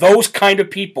 those kind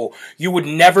of people, you would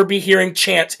never be hearing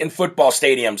chants in football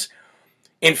stadiums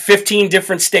in 15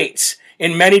 different states,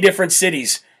 in many different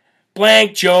cities.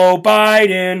 Blank Joe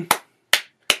Biden.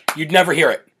 You'd never hear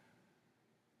it.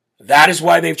 That is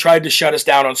why they've tried to shut us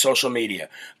down on social media.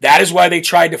 That is why they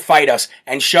tried to fight us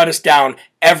and shut us down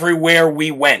everywhere we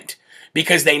went.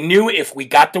 Because they knew if we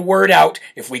got the word out,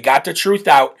 if we got the truth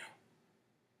out,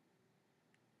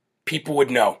 people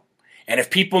would know. And if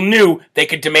people knew, they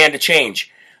could demand a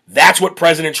change. That's what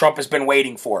President Trump has been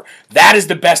waiting for. That is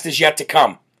the best is yet to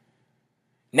come.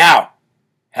 Now,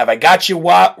 have I got you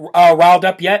riled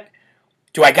up yet?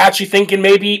 Do I got you thinking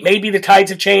maybe the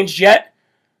tides have changed yet?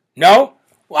 No?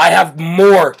 Well, I have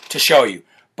more to show you.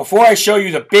 Before I show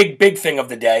you the big thing of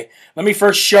the day, let me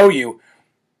first show you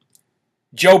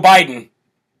Joe Biden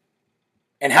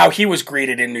and how he was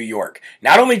greeted in New York.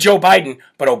 Not only Joe Biden,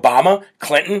 but Obama,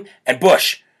 Clinton, and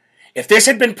Bush. If this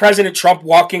had been President Trump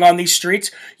walking on these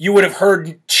streets, you would have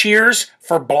heard cheers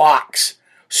for blocks.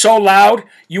 So loud,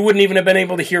 you wouldn't even have been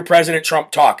able to hear President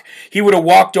Trump talk. He would have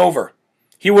walked over.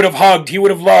 He would have hugged. He would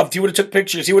have loved. He would have took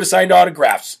pictures. He would have signed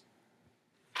autographs.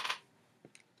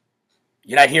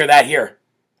 You're not hear that here.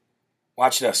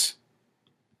 Watch this.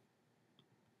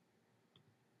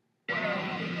 The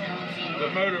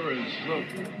murderers. Look,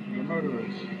 the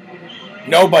murderers.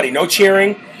 Nobody. No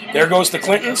cheering. There goes the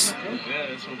Clintons. Yeah,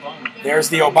 it's Obama. There's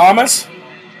the Obamas.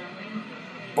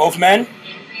 Both men.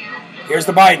 Here's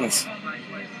the Bidens.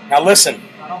 Now listen.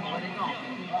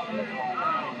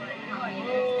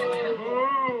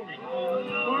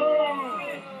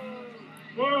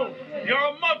 Whoa. You're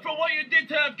a mutt for what you did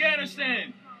to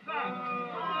Afghanistan.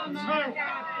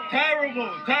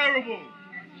 Terrible, terrible.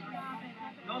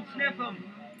 Don't sniff them.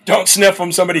 Don't sniff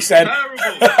them, somebody said. Terrible.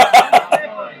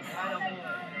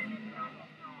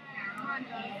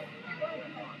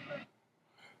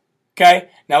 Okay,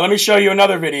 now let me show you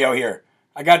another video here.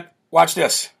 Watch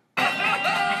this.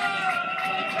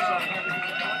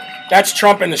 That's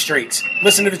Trump in the streets.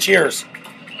 Listen to the cheers.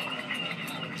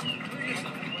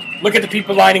 Look at the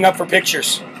people lining up for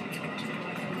pictures.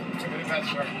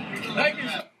 Thank you.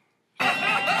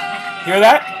 Hear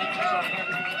that?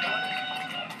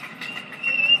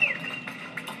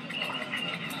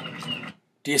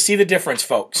 Do you see the difference,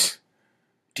 folks?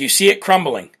 Do you see it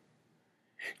crumbling?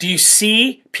 Do you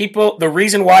see people, the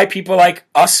reason why people like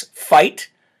us fight?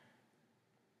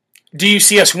 Do you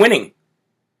see us winning?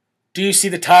 Do you see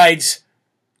the tides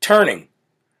turning?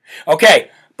 Okay,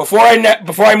 before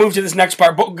I move to this next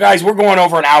part, guys, we're going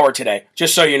over an hour today,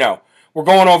 just so you know. We're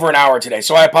going over an hour today,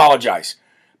 so I apologize.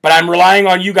 But I'm relying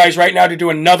on you guys right now to do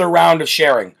another round of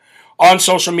sharing on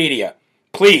social media.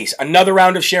 Please, another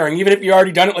round of sharing. Even if you've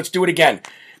already done it, let's do it again.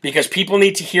 Because people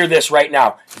need to hear this right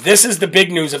now. This is the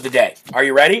big news of the day. Are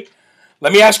you ready?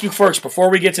 Let me ask you first, before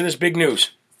we get to this big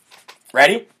news.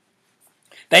 Ready?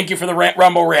 Thank you for the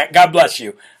Rumble rant. God bless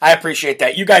you. I appreciate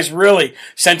that. You guys really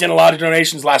sent in a lot of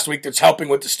donations last week that's helping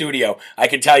with the studio. I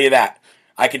can tell you that.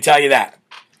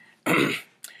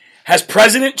 Has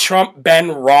President Trump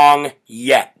been wrong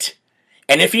yet?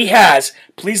 And if he has,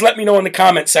 please let me know in the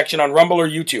comments section on Rumble or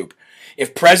YouTube.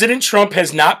 If President Trump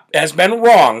has been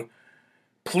wrong,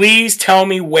 please tell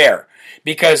me where.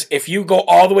 Because if you go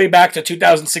all the way back to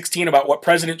 2016 about what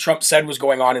President Trump said was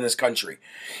going on in this country,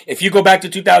 if you go back to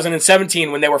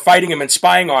 2017 when they were fighting him and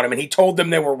spying on him and he told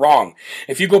them they were wrong,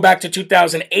 if you go back to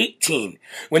 2018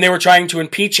 when they were trying to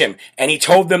impeach him and he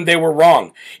told them they were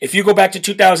wrong, if you go back to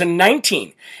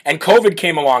 2019 and COVID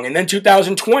came along, and then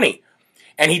 2020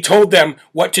 and he told them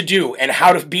what to do and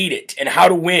how to beat it and how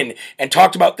to win and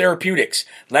talked about therapeutics,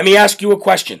 let me ask you a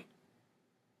question.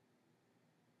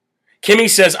 Kimmy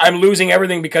says, I'm losing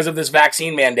everything because of this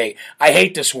vaccine mandate. I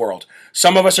hate this world.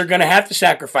 Some of us are going to have to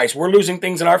sacrifice. We're losing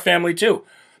things in our family too.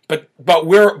 But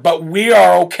we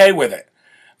are okay with it.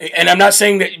 And I'm not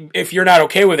saying that if you're not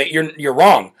okay with it, you're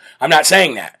wrong. I'm not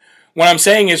saying that. What I'm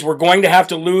saying is we're going to have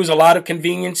to lose a lot of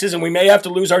conveniences and we may have to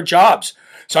lose our jobs.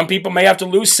 Some people may have to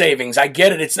lose savings. I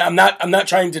get it. I'm not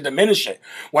trying to diminish it.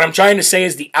 What I'm trying to say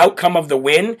is the outcome of the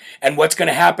win and what's going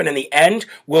to happen in the end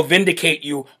will vindicate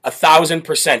you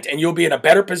 1,000%. And you'll be in a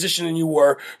better position than you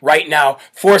were right now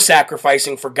for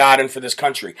sacrificing for God and for this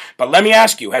country. But let me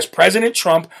ask you, has President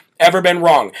Trump ever been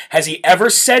wrong? Has he ever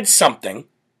said something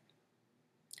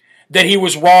that he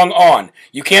was wrong on?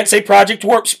 You can't say Project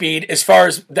Warp Speed as far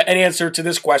as an answer to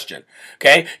this question,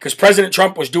 okay? Because President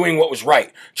Trump was doing what was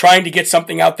right, trying to get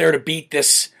something out there to beat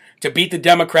the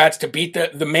Democrats, to beat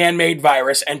the man-made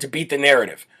virus, and to beat the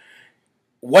narrative.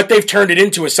 What they've turned it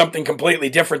into is something completely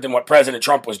different than what President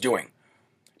Trump was doing.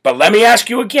 But let me ask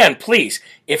you again, please,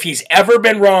 if he's ever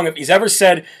been wrong, if he's ever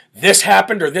said this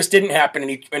happened or this didn't happen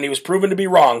and he was proven to be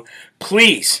wrong,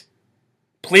 please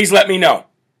let me know.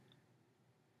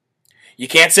 You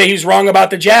can't say he's wrong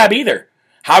about the jab either.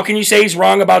 How can you say he's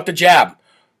wrong about the jab?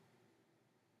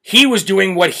 He was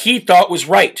doing what he thought was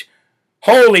right.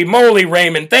 Holy moly,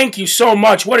 Raymond, thank you so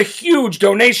much. What a huge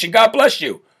donation. God bless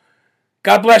you.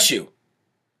 God bless you.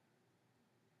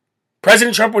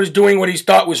 President Trump was doing what he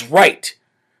thought was right.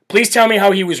 Please tell me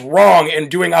how he was wrong in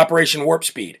doing Operation Warp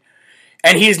Speed.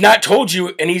 And he's not told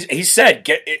you, and he said,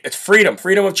 it's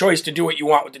freedom of choice to do what you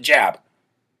want with the jab.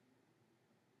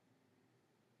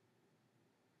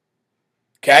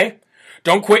 Okay?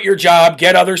 Don't quit your job.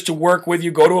 Get others to work with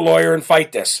you. Go to a lawyer and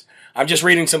fight this. I'm just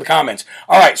reading some comments.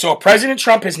 All right, so President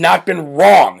Trump has not been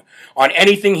wrong on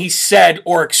anything he said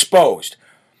or exposed.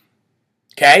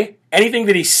 Okay? Anything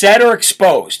that he said or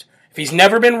exposed. If he's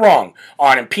never been wrong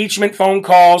on impeachment phone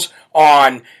calls,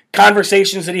 on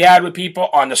conversations that he had with people,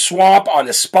 on the swamp, on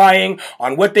the spying,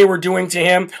 on what they were doing to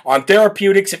him, on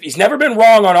therapeutics, if he's never been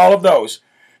wrong on all of those,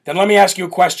 then let me ask you a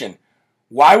question.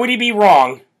 Why would he be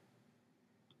wrong?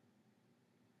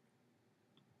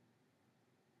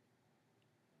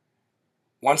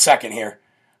 One second here.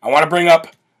 I want to bring up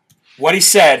what he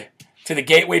said to the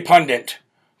Gateway Pundit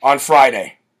on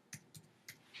Friday.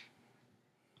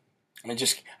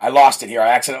 I lost it here. I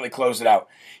accidentally closed it out.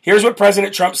 Here's what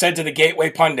President Trump said to the Gateway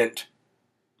Pundit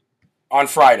on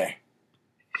Friday.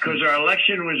 Because our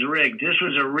election was rigged. This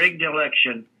was a rigged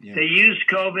election. Yeah. They used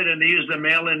COVID and they used the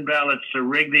mail-in ballots to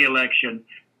rig the election.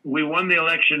 We won the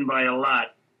election by a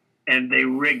lot, and they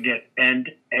rigged it. And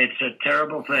it's a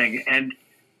terrible thing. And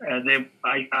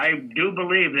I do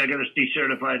believe they're going to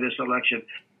decertify this election.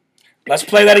 Let's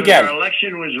play that again. Our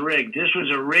election was rigged. This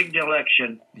was a rigged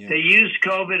election. Yeah. They used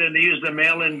COVID and they used the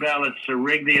mail-in ballots to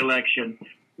rig the election.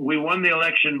 We won the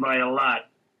election by a lot,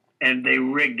 and they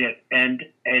rigged it. And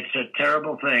it's a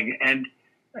terrible thing. And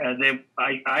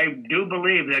I do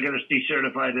believe they're going to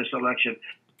decertify this election.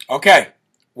 Okay.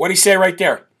 What did he say right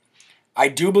there? I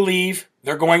do believe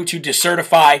they're going to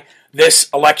decertify this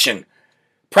election.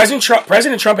 President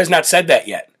Trump has not said that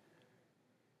yet.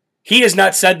 He has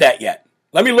not said that yet.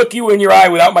 Let me look you in your eye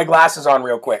without my glasses on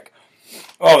real quick.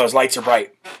 Oh, those lights are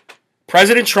bright.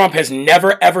 President Trump has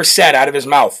never, ever said out of his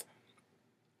mouth,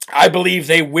 I believe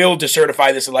they will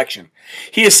decertify this election.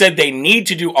 He has said they need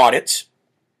to do audits.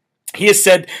 He has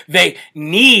said they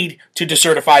need to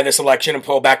decertify this election and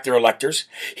pull back their electors.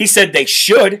 He said they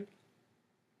should.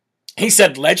 He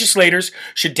said legislators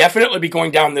should definitely be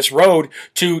going down this road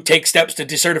to take steps to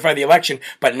decertify the election,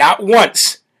 but not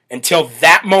once until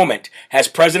that moment has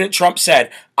President Trump said,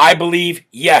 I believe,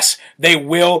 yes, they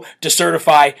will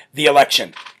decertify the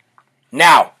election.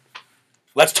 Now,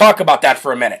 let's talk about that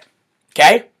for a minute,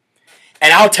 okay?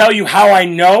 And I'll tell you how I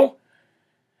know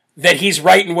that he's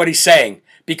right in what he's saying,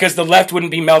 because the left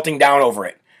wouldn't be melting down over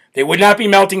it. They would not be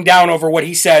melting down over what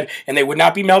he said, and they would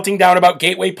not be melting down about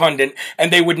Gateway Pundit, and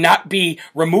they would not be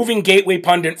removing Gateway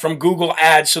Pundit from Google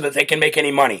ads so that they can make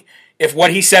any money if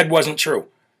what he said wasn't true.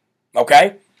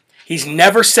 Okay? He's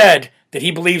never said that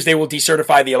he believes they will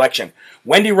decertify the election.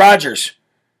 Wendy Rogers,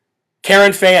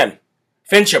 Karen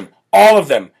Fincham, all of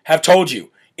them have told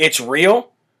you it's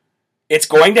real, it's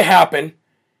going to happen,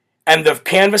 and the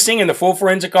canvassing and the full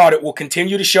forensic audit will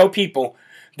continue to show people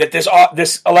that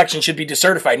this election should be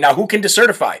decertified. Now, who can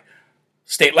decertify?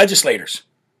 State legislators.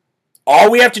 All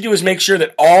we have to do is make sure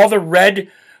that all the red,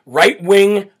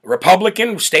 right-wing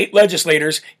Republican state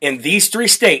legislators in these 3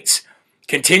 states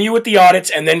continue with the audits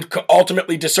and then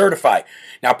ultimately decertify.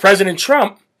 Now, President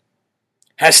Trump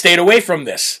has stayed away from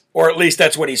this, or at least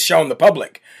that's what he's shown the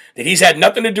public, that he's had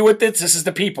nothing to do with this. This is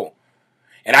the people.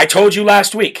 And I told you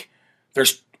last week,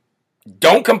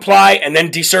 don't comply and then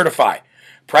decertify.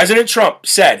 President Trump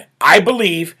said, I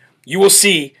believe you will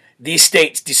see these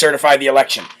states decertify the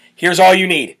election. Here's all you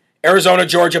need. Arizona,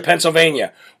 Georgia,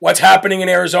 Pennsylvania. What's happening in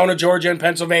Arizona, Georgia, and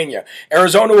Pennsylvania?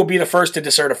 Arizona will be the first to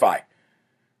decertify.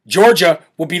 Georgia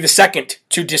will be the second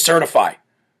to decertify.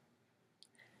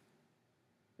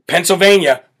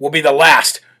 Pennsylvania will be the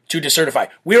last to decertify.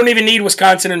 We don't even need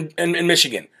Wisconsin and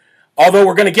Michigan. Although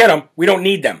we're going to get them, we don't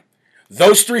need them.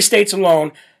 Those 3 states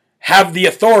alone have the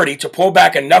authority to pull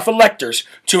back enough electors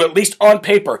to, at least on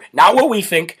paper, not what we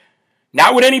think,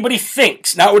 not what anybody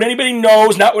thinks, not what anybody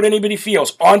knows, not what anybody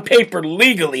feels. On paper,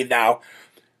 legally now,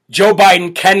 Joe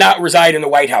Biden cannot reside in the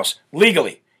White House.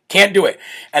 Legally. Can't do it.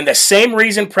 And the same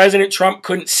reason President Trump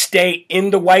couldn't stay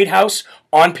in the White House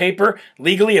on paper,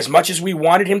 legally, as much as we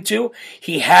wanted him to,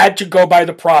 he had to go by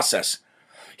the process.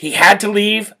 He had to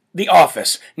leave the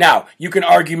office. Now, you can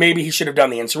argue maybe he should have done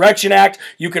the Insurrection Act.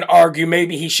 You can argue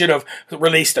maybe he should have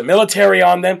released the military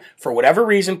on them. For whatever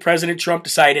reason, President Trump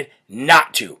decided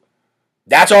not to.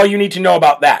 That's all you need to know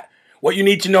about that. What you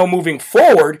need to know moving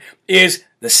forward is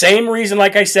the same reason,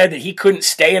 like I said, that he couldn't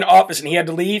stay in office and he had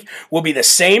to leave will be the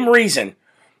same reason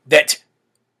that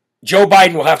Joe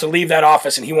Biden will have to leave that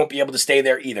office and he won't be able to stay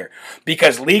there either.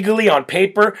 Because legally, on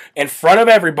paper, in front of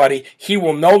everybody, he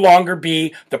will no longer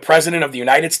be the president of the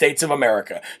United States of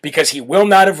America. Because he will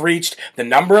not have reached the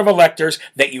number of electors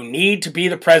that you need to be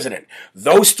the president.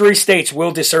 Those 3 states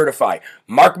will decertify.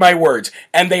 Mark my words.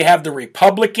 And they have the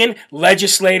Republican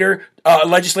legislative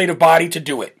body to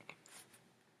do it.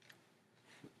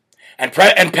 And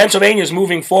Pennsylvania is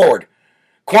moving forward.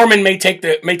 Corman may take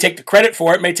the credit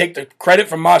for it, may take the credit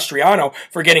from Mastriano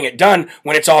for getting it done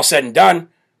when it's all said and done.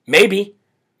 Maybe,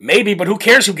 but who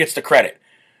cares who gets the credit?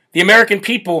 The American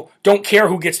people don't care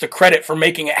who gets the credit for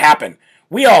making it happen.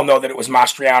 We all know that it was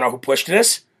Mastriano who pushed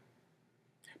this.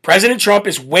 President Trump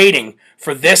is waiting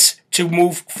for this to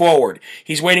move forward.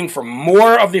 He's waiting for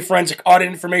more of the forensic audit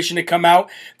information to come out.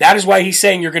 That is why he's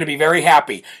saying you're going to be very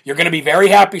happy. You're going to be very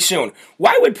happy soon.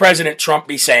 Why would President Trump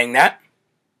be saying that?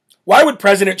 Why would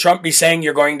President Trump be saying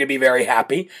you're going to be very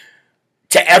happy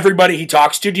to everybody he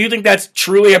talks to? Do you think that's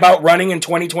truly about running in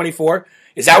 2024?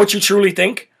 Is that what you truly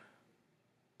think?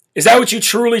 Is that what you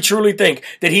truly think?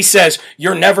 That he says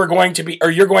you're never going to be,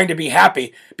 or you're going to be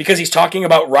happy because he's talking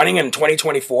about running in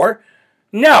 2024?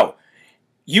 No.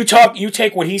 You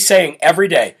take what he's saying every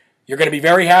day. You're going to be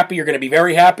very happy, you're going to be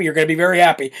very happy, you're going to be very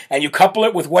happy, and you couple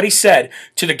it with what he said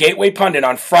to the Gateway Pundit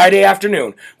on Friday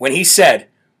afternoon when he said,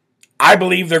 I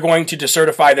believe they're going to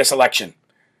decertify this election.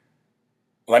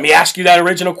 Let me ask you that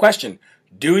original question.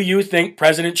 Do you think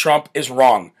President Trump is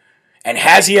wrong? And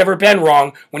has he ever been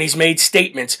wrong when he's made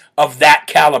statements of that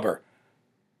caliber?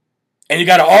 And you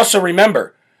got to also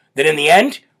remember that in the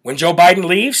end, when Joe Biden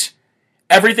leaves,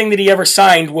 everything that he ever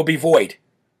signed will be void.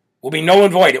 Will be null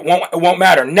and void. It won't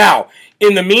matter. Now,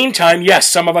 in the meantime, yes,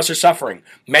 some of us are suffering.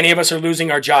 Many of us are losing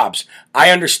our jobs.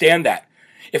 I understand that.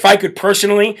 If I could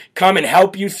personally come and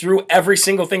help you through every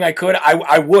single thing I could,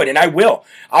 I would, and I will.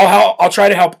 I'll try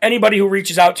to help anybody who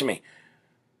reaches out to me.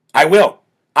 I will.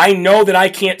 I know that I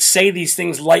can't say these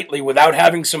things lightly without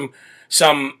having some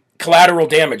collateral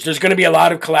damage. There's going to be a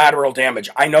lot of collateral damage.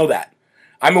 I know that.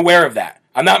 I'm aware of that.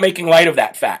 I'm not making light of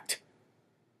that fact.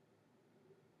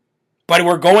 But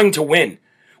we're going to win.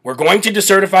 We're going to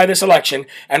decertify this election,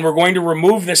 and we're going to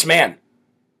remove this man.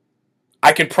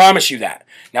 I can promise you that.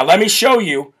 Now let me show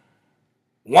you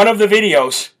one of the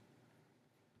videos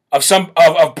of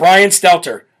Brian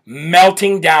Stelter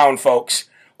melting down, folks,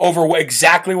 over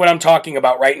exactly what I'm talking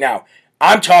about right now.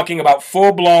 I'm talking about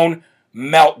full-blown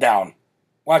meltdown.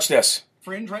 Watch this.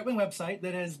 Fringe right-wing website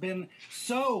that has been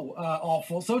so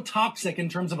awful, so toxic in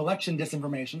terms of election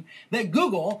disinformation, that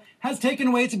Google has taken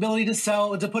away its ability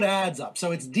to put ads up.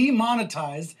 So it's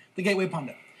demonetized the Gateway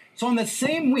Pundit. So on the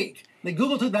same week that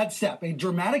Google took that step, a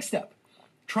dramatic step,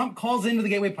 Trump calls into the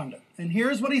Gateway Pundit. And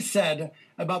here's what he said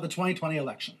about the 2020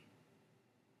 election.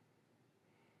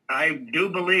 I do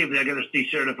believe they're going to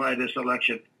decertify this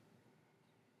election.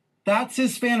 That's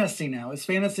his fantasy now. His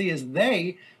fantasy is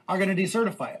they are going to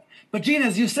decertify it. But Gene,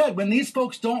 as you said, when these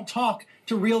folks don't talk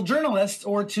to real journalists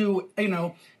or to,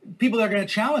 people that are going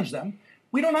to challenge them,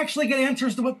 we don't actually get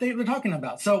answers to what they're talking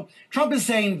about. So Trump is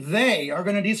saying they are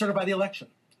going to decertify the election.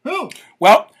 Who?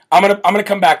 Well, I'm gonna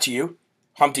come back to you,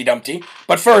 Humpty Dumpty.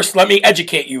 But first, let me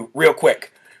educate you real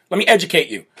quick. Let me educate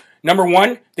you. Number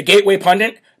one, the Gateway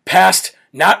Pundit passed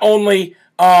not only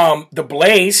the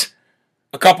Blaze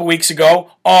a couple weeks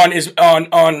ago on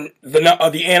the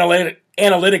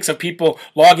analytics of people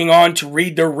logging on to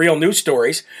read their real news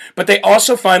stories, but they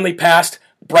also finally passed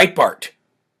Breitbart.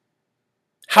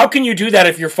 How can you do that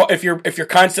if you're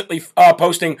constantly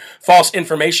posting false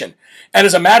information? And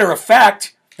as a matter of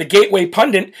fact, the Gateway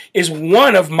Pundit is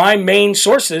one of my main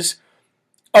sources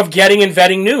of getting and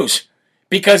vetting news.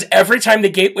 Because every time the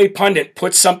Gateway Pundit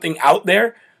puts something out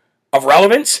there of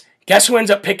relevance, guess who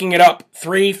ends up picking it up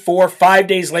 3, 4, 5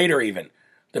 days later even?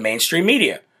 The mainstream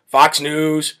media, Fox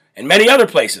News, and many other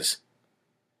places.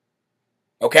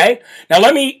 Okay? Now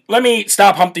let me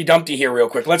stop Humpty Dumpty here real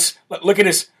quick. Let's look at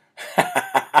his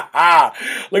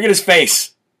look at his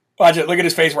face. Watch it. Look at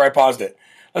his face where I paused it.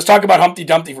 Let's talk about Humpty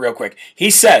Dumpty real quick. He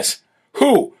says,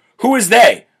 who? Who is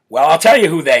they? Well, I'll tell you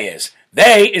who they is.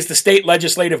 They is the state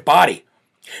legislative body.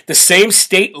 The same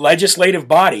state legislative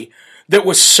body that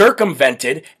was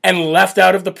circumvented and left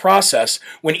out of the process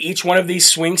when each one of these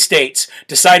swing states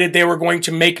decided they were going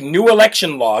to make new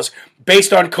election laws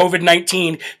based on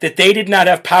COVID-19 that they did not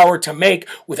have power to make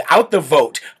without the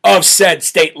vote of said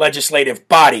state legislative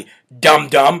body.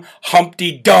 Dum-dum,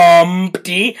 Humpty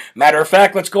Dumpty. Matter of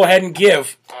fact, let's go ahead and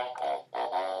give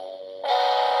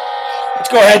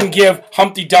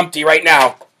Humpty Dumpty right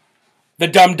now the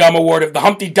Dum-Dum Award of the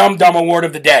Humpty Dum-Dum Award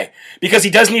of the day, because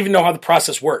he doesn't even know how the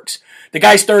process works. The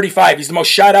guy's 35. He's the most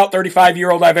shot-out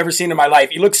 35-year-old I've ever seen in my life.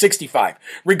 He looks 65.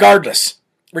 Regardless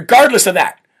of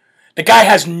that, the guy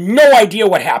has no idea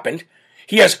what happened.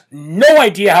 He has no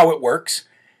idea how it works.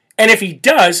 And if he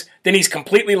does, then he's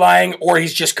completely lying or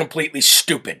he's just completely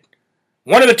stupid.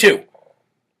 One of the two.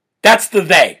 That's the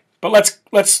they. But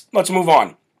let's move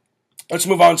on. Let's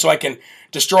move on so I can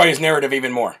destroy his narrative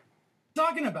even more.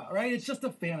 Talking about, right? It's just a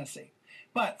fantasy.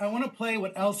 But I want to play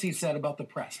what else he said about the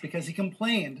press, because he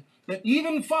complained that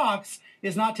even Fox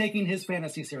is not taking his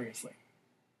fantasy seriously.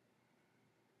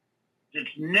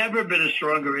 It's never been a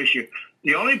stronger issue.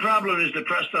 The only problem is the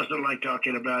press doesn't like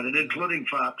talking about it, including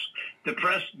Fox. The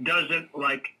press doesn't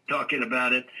like talking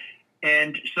about it.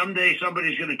 And someday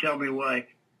somebody's going to tell me why.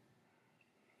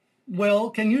 Will,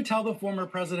 can you tell the former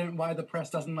president why the press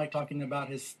doesn't like talking about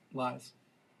his lies?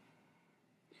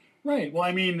 Right. Well,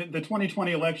 I mean, the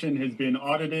 2020 election has been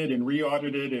audited and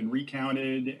re-audited and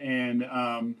recounted, and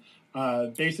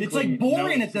basically... It's like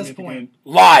boring at this point.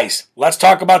 Lies. Let's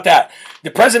talk about that. The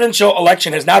presidential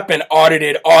election has not been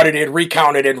audited,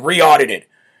 recounted, and re-audited.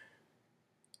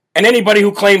 And anybody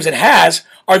who claims it has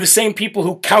are the same people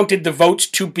who counted the votes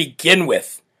to begin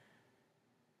with.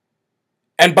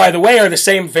 And by the way, are the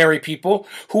same very people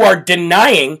who are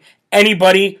denying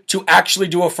anybody to actually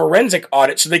do a forensic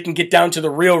audit so they can get down to the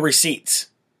real receipts.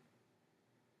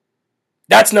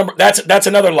 That's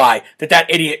another lie that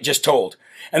idiot just told.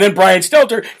 And then Brian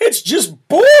Stelter, it's just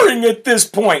boring at this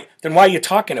point. Then why are you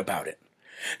talking about it?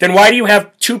 Then why do you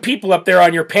have two people up there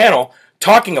on your panel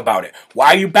talking about it? Why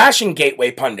are you bashing Gateway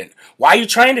Pundit? Why are you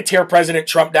trying to tear President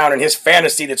Trump down in his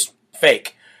fantasy that's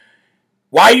fake?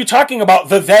 Why are you talking about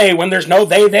the they when there's no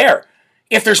they there?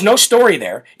 If there's no story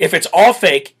there, if it's all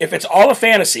fake, if it's all a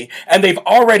fantasy, and they've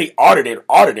already audited,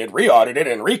 re-audited,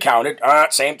 and recounted,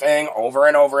 same thing over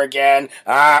and over again,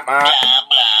 blah, blah, blah.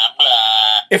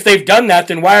 If they've done that,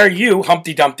 then why are you,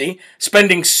 Humpty Dumpty,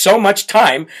 spending so much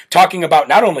time talking about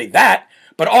not only that,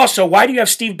 but also why do you have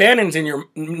Steve Bannon's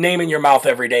name in your mouth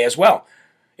every day as well?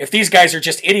 If these guys are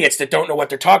just idiots that don't know what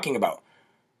they're talking about.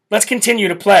 Let's continue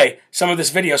to play some of this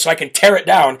video so I can tear it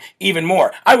down even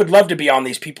more. I would love to be on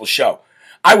these people's show.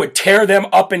 I would tear them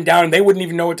up and down. They wouldn't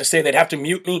even know what to say. They'd have to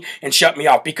mute me and shut me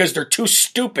off because they're too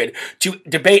stupid to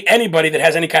debate anybody that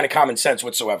has any kind of common sense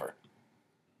whatsoever.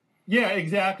 Yeah,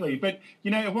 exactly. But,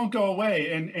 it won't go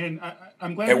away. And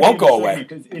I'm glad it won't go away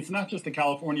because it's not just a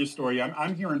California story.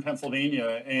 I'm here in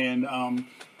Pennsylvania, and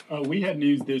we had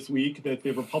news this week that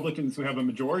the Republicans who have a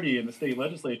majority in the state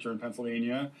legislature in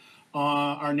Pennsylvania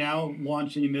are now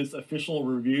launching this official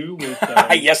review with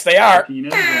yes, they are.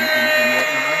 Subpoenas and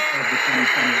whatnot of the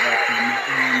 2020 election.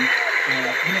 And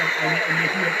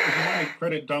if you want to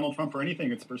credit Donald Trump for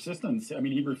anything, it's persistence. I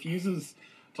mean, he refuses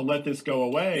to let this go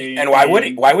away. And why would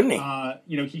he? Why wouldn't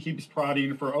he? He keeps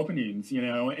prodding for openings.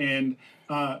 And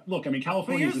look, I mean,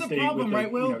 California is a state problem, with right,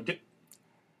 Will?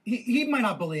 He might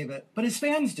not believe it, but his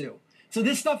fans do. So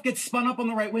this stuff gets spun up on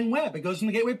the right-wing web. It goes from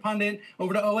the Gateway Pundit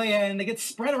over to OAN, and it gets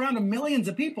spread around to millions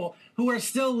of people who are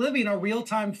still living a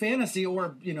real-time fantasy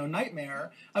or,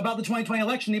 nightmare about the 2020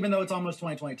 election, even though it's almost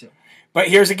 2022. But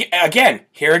here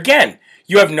again,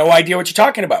 you have no idea what you're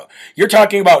talking about. You're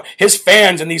talking about his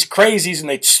fans and these crazies, and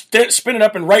they spin it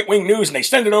up in right-wing news, and they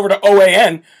send it over to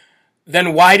OAN.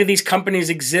 Then why do these companies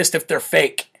exist if they're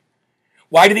fake?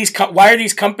 Why are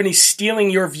these companies stealing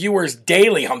your viewers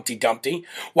daily, Humpty Dumpty?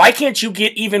 Why can't you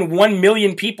get even 1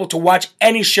 million people to watch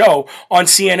any show on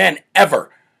CNN ever?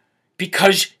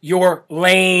 Because you're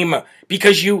lame.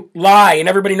 Because you lie and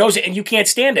everybody knows it and you can't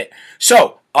stand it.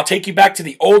 So, I'll take you back to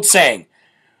the old saying.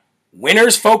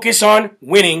 Winners focus on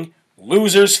winning.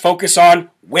 Losers focus on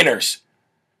winners.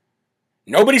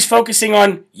 Nobody's focusing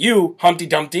on you, Humpty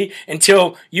Dumpty,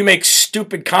 until you make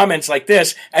stupid comments like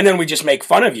this, and then we just make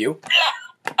fun of you.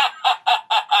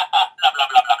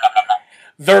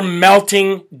 They're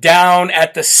melting down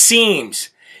at the seams.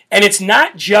 And it's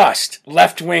not just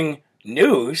left-wing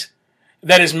news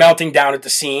that is melting down at the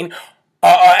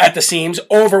seams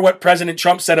over what President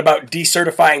Trump said about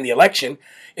decertifying the election.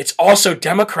 It's also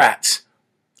Democrats.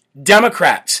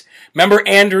 Democrats. Remember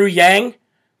Andrew Yang?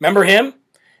 Remember him?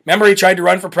 Remember he tried to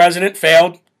run for president,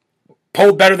 failed,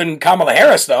 Polled better than Kamala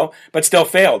Harris, though, but still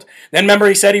failed. Then remember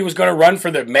he said he was going to run for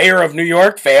the mayor of New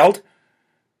York, failed.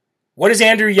 What is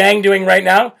Andrew Yang doing right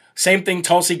now? Same thing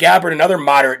Tulsi Gabbard and other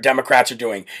moderate Democrats are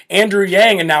doing. Andrew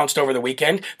Yang announced over the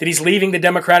weekend that he's leaving the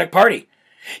Democratic Party.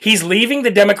 He's leaving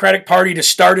the Democratic Party to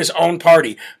start his own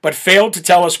party, but failed to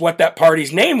tell us what that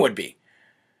party's name would be.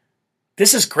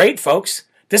 This is great, folks.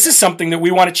 This is something that we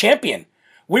want to champion.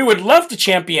 We would love to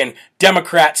champion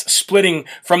Democrats splitting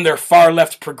from their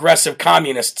far-left progressive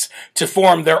communists to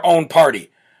form their own party.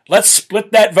 Let's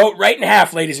split that vote right in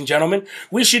half, ladies and gentlemen.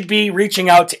 We should be reaching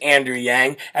out to Andrew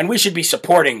Yang, and we should be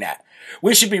supporting that.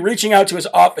 We should be reaching out to his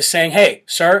office saying, hey,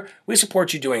 sir, we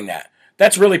support you doing that.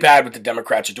 That's really bad what the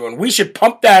Democrats are doing. We should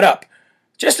pump that up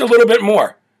just a little bit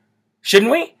more.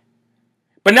 Shouldn't we?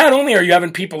 But not only are you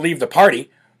having people leave the party,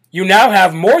 you now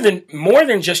have more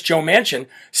than just Joe Manchin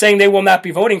saying they will not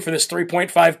be voting for this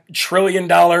 $3.5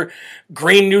 trillion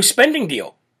Green New Spending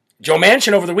deal. Joe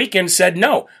Manchin over the weekend said,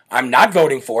 no, I'm not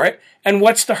voting for it. And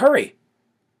what's the hurry?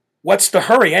 What's the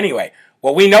hurry anyway?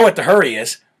 Well, we know what the hurry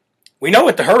is. We know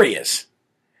what the hurry is.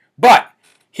 But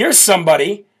here's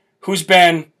somebody who's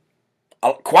been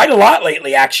quite a lot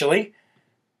lately, actually,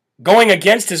 going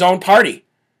against his own party.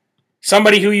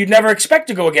 Somebody who you'd never expect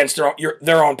to go against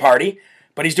their own party,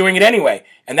 but he's doing it anyway,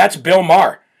 and that's Bill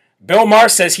Maher. Bill Maher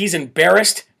says he's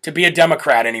embarrassed to be a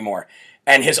Democrat anymore,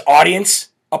 and his audience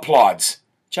applauds.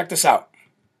 Check this out.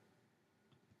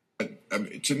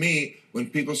 To me, when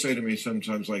people say to me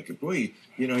sometimes, like, boy,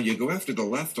 you go after the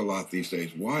left a lot these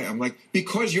days. Why? I'm like,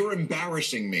 because you're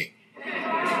embarrassing me.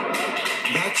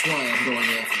 That's why I'm going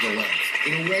after the left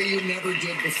in a way you never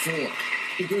did before.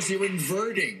 Because you're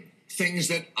inverting things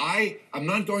that I'm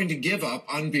not going to give up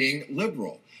on being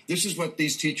liberal. This is what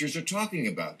these teachers are talking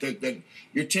about, that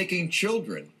you're taking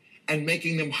children and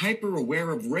making them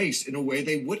hyper-aware of race in a way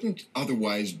they wouldn't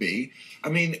otherwise be. I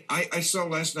mean, I saw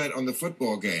last night on the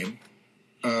football game,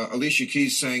 Alicia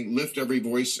Keys sang Lift Every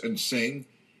Voice and Sing,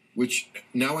 which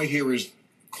now I hear is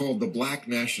called the Black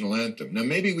National Anthem. Now,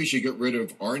 maybe we should get rid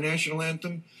of our national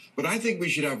anthem, but I think we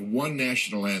should have one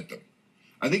national anthem.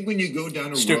 I think when you go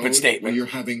down a road where you're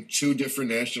having two different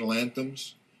national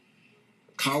anthems,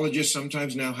 colleges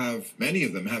sometimes now many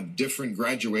of them have different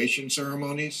graduation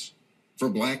ceremonies for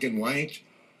black and white,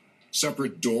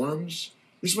 separate dorms.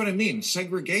 This is what I mean,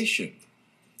 segregation.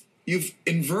 You've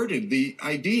inverted the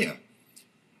idea.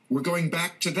 We're going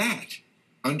back to that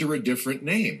under a different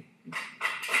name.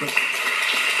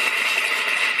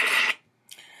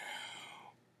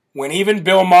 When even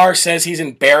Bill Maher says he's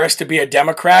embarrassed to be a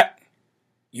Democrat,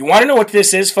 you want to know what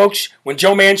this is, folks? When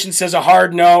Joe Manchin says a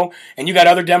hard no, and you got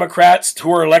other Democrats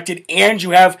who are elected, and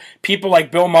you have people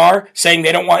like Bill Maher saying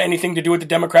they don't want anything to do with the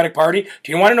Democratic Party,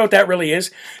 do you want to know what that really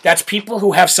is? That's people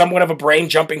who have somewhat of a brain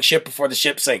jumping ship before the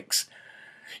ship sinks.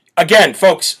 Again,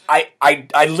 folks,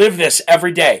 I live this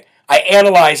every day. I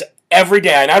analyze every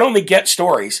day. I not only get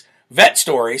stories, vet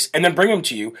stories, and then bring them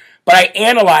to you, but I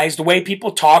analyze the way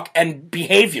people talk and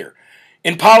behavior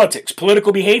in politics,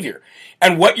 political behavior.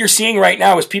 And what you're seeing right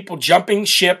now is people jumping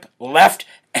ship left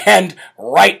and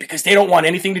right because they don't want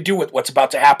anything to do with what's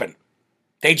about to happen.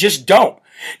 They just don't.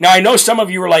 Now, I know some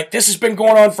of you are like, this has been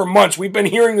going on for months. We've been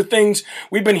hearing the things,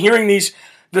 we've been hearing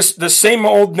the same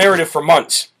old narrative for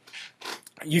months.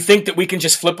 You think that we can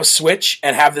just flip a switch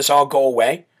and have this all go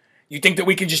away? You think that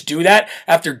we can just do that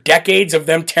after decades of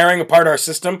them tearing apart our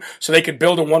system so they could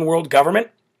build a one-world government?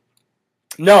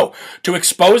 No, to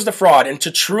expose the fraud and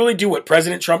to truly do what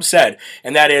President Trump said,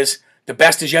 and that is the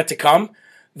best is yet to come,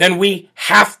 then we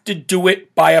have to do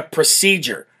it by a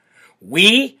procedure.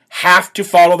 We have to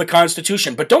follow the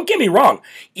Constitution. But don't get me wrong,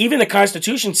 even the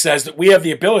Constitution says that we have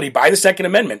the ability by the Second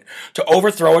Amendment to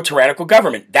overthrow a tyrannical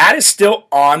government. That is still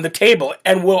on the table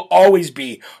and will always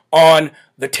be on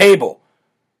the table.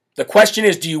 The question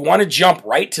is, do you want to jump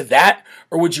right to that,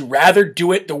 or would you rather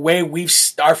do it the way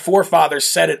our forefathers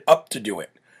set it up to do it?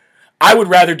 I would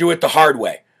rather do it the hard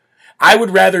way. I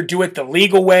would rather do it the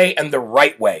legal way and the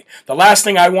right way. The last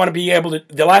thing I want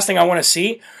to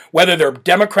see, whether they're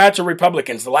Democrats or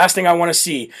Republicans, the last thing I want to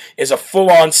see is a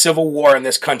full-on civil war in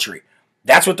this country.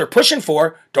 That's what they're pushing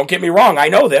for. Don't get me wrong, I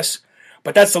know this.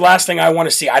 But that's the last thing I want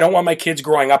to see. I don't want my kids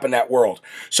growing up in that world.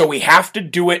 So we have to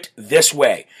do it this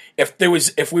way.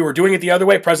 If we were doing it the other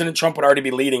way, President Trump would already be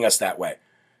leading us that way.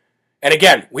 And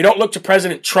again, we don't look to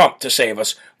President Trump to save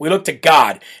us. We look to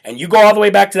God. And you go all the way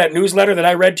back to that newsletter that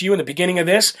I read to you in the beginning of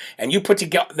this, and you put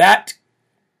together that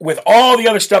with all the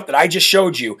other stuff that I just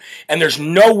showed you, and there's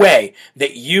no way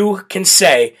that you can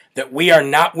say that we are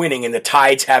not winning and the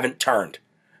tides haven't turned.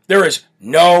 There is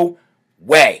no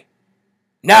way.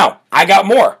 Now, I got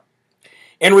more.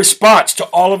 In response to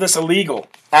all of this illegal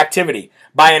activity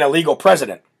by an illegal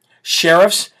president,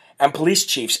 sheriffs and police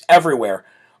chiefs everywhere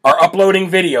are uploading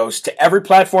videos to every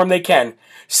platform they can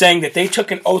saying that they took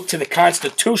an oath to the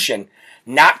Constitution,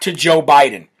 not to Joe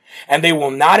Biden, and they will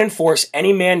not enforce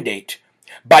any mandate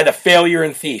by the failure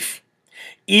and thief.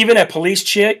 Even a police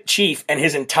chief and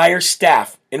his entire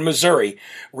staff in Missouri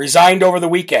resigned over the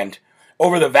weekend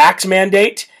over the vax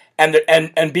mandate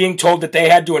and being told that they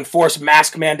had to enforce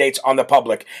mask mandates on the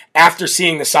public after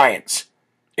seeing the science.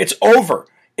 It's over.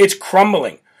 It's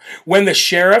crumbling. When the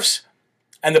sheriffs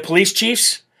and the police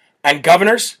chiefs and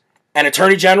governors and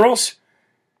attorney generals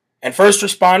and first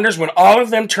responders, when all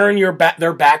of them turn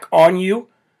their back on you,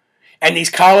 and these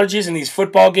colleges and these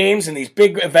football games and these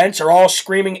big events are all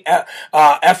screaming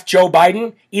F Joe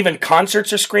Biden, even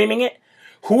concerts are screaming it,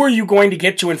 who are you going to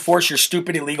get to enforce your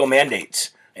stupid illegal mandates?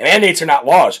 Mandates are not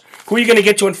laws. Who are you going to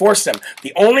get to enforce them?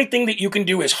 The only thing that you can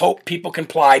do is hope people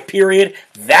comply, period.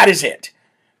 That is it.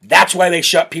 That's why they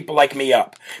shut people like me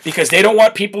up. Because they don't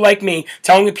want people like me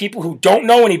telling the people who don't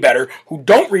know any better, who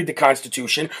don't read the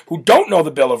Constitution, who don't know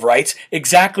the Bill of Rights,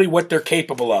 exactly what they're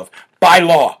capable of by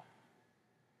law.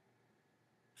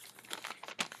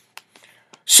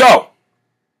 So,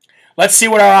 let's see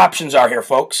what our options are here,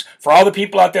 folks. For all the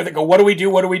people out there that go, what do we do?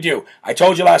 What do we do? I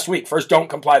told you last week, first don't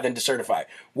comply, then decertify.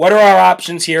 What are our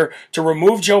options here to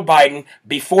remove Joe Biden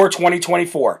before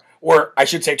 2024? Or I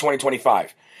should say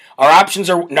 2025. Our options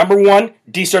are, number one,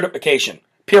 decertification,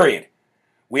 period.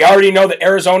 We already know that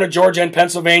Arizona, Georgia, and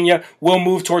Pennsylvania will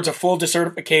move towards a full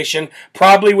decertification,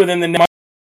 probably within the next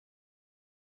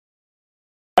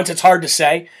months. It's hard to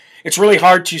say. It's really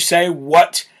hard to say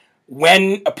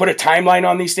when put a timeline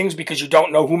on these things because you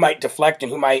don't know who might deflect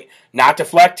and who might not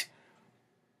deflect.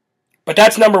 But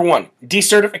that's number one,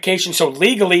 decertification. So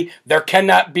legally, there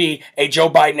cannot be a Joe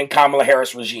Biden and Kamala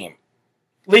Harris regime.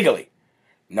 Legally.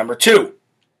 Number two,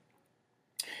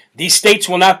 these states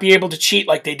will not be able to cheat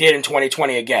like they did in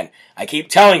 2020 again. I keep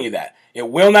telling you that. It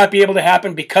will not be able to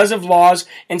happen because of laws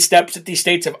and steps that these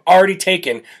states have already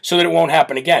taken so that it won't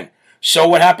happen again. So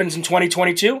what happens in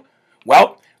 2022?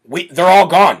 Well, they're all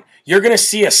gone. You're going to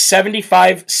see a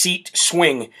 75-seat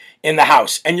swing in the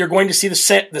House, and you're going to see the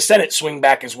Senate swing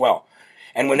back as well.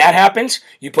 And when that happens,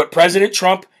 you put President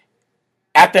Trump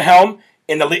at the helm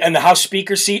in the House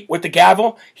Speaker seat with the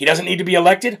gavel. He doesn't need to be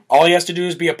elected. All he has to do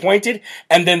is be appointed,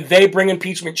 and then they bring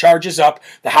impeachment charges up,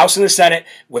 the House and the Senate,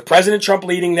 with President Trump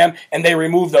leading them, and they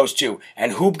remove those two.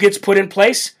 And who gets put in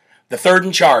place? The third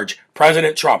in charge,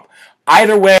 President Trump.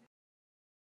 Either way,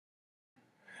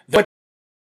 what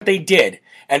they did,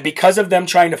 and because of them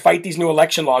trying to fight these new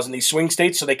election laws in these swing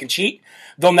states so they can cheat,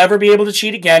 they'll never be able to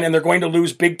cheat again, and they're going to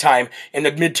lose big time in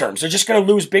the midterms. They're just going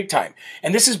to lose big time.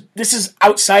 And this is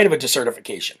outside of a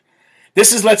decertification.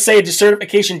 This is, let's say, a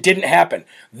decertification didn't happen.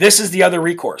 This is the other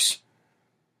recourse.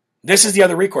 This is the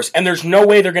other recourse. And there's no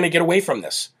way they're going to get away from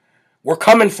this. We're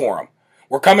coming for them.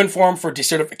 We're coming for them for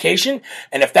decertification,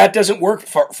 and if that doesn't work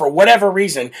for whatever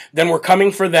reason, then we're coming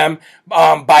for them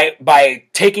by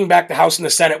taking back the House and the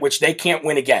Senate, which they can't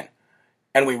win again.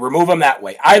 And we remove them that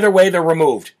way. Either way, they're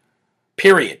removed.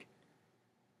 Period.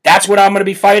 That's what I'm going to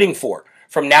be fighting for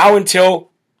from now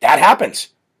until that happens.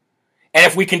 And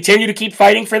if we continue to keep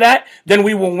fighting for that, then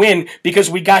we will win because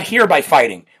we got here by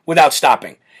fighting without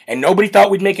stopping. And nobody thought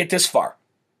we'd make it this far.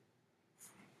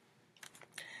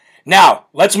 Now,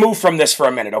 let's move from this for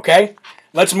a minute, okay?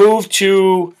 Let's move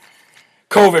to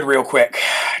COVID real quick.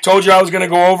 I told you I was going to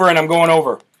go over, and I'm going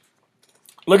over.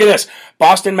 Look at this.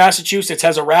 Boston, Massachusetts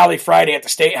has a rally Friday at the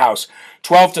State House,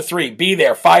 12 to 3. Be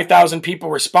there. 5,000 people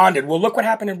responded. Well, look what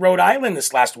happened in Rhode Island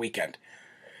this last weekend.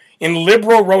 In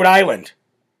liberal Rhode Island,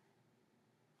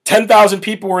 10,000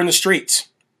 people were in the streets.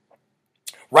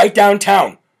 Right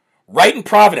downtown. Right in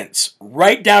Providence.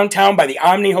 Right downtown by the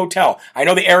Omni Hotel. I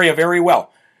know the area very well.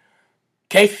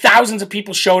 Okay, thousands of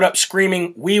people showed up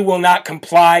screaming, "We will not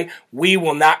comply, we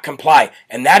will not comply."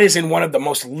 And that is in one of the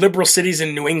most liberal cities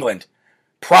in New England,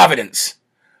 Providence.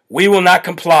 We will not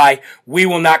comply, we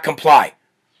will not comply.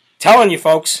 Telling you,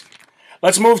 folks.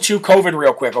 Let's move to COVID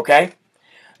real quick, okay?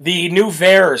 The new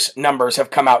VAERS numbers have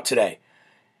come out today.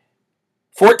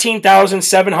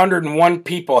 14,701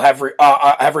 people have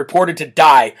reported to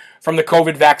die from the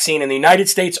COVID vaccine in the United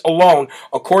States alone,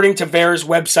 according to VAERS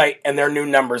website and their new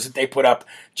numbers that they put up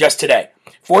just today.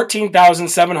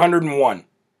 14,701.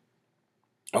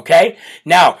 Okay?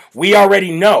 Now, we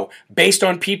already know, based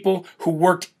on people who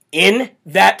worked in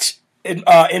that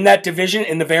division,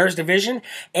 in the VAERS division,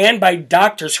 and by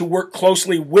doctors who work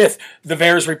closely with the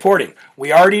VAERS reporting.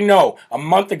 We already know, a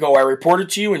month ago I reported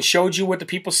to you and showed you what the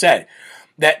people said,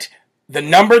 that The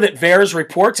number that VAERS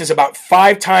reports is about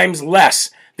 5 times less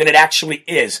than it actually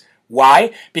is.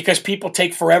 Why? Because people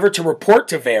take forever to report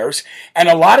to VAERS, and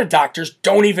a lot of doctors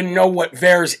don't even know what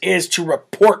VAERS is to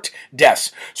report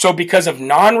deaths. So because of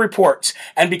non-reports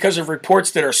and because of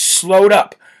reports that are slowed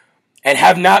up and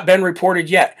have not been reported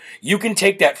yet, you can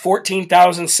take that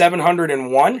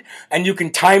 14,701 and you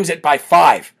can times it by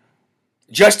 5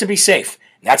 just to be safe.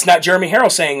 That's not Jeremy Harrell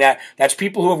saying that. That's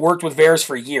people who have worked with VAERS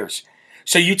for years.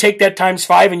 So you take that times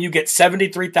 5 and you get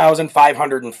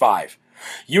 73,505.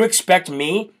 You expect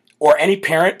me or any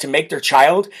parent to make their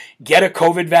child get a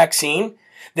COVID vaccine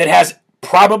that has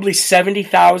probably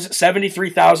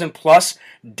 73,000 plus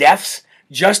deaths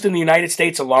just in the United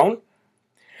States alone?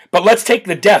 But let's take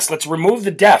the deaths. Let's remove the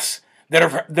deaths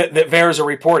that VAERS are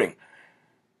reporting.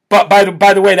 But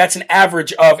by the way, that's an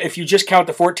average of, if you just count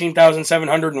the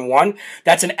 14,701,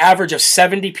 that's an average of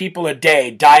 70 people a day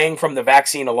dying from the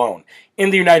vaccine alone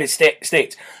in the United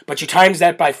States. But you times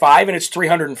that by 5 and it's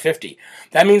 350.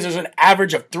 That means there's an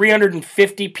average of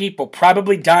 350 people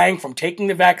probably dying from taking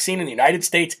the vaccine in the United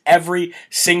States every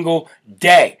single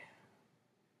day.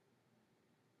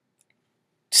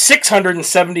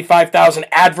 675,000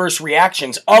 adverse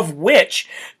reactions, of which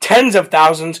tens of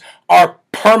thousands are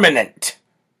permanent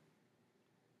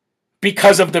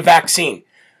because of the vaccine.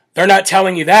 They're not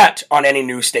telling you that on any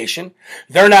news station.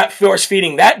 They're not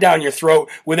force-feeding that down your throat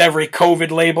with every COVID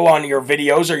label on your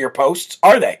videos or your posts,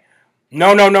 are they?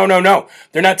 No.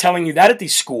 They're not telling you that at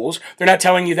these schools. They're not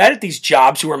telling you that at these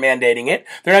jobs who are mandating it.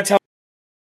 They're not telling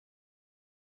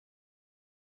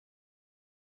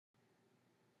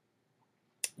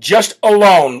just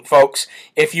alone, folks,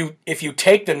 if you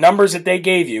take the numbers that they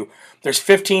gave you, there's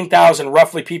 15,000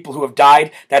 roughly people who have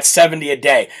died. That's 70 a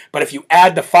day. But if you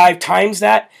add the 5 times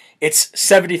that, it's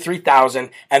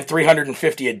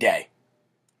 73,350 a day.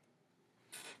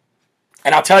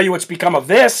 And I'll tell you what's become of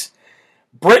this.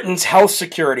 Britain's health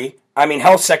secretary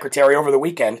over the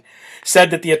weekend said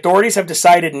that the authorities have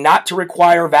decided not to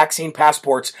require vaccine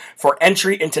passports for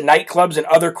entry into nightclubs and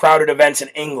other crowded events in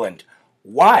England.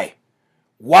 Why?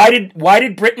 Why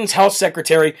did Britain's health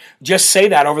secretary just say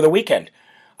that over the weekend?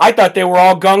 I thought they were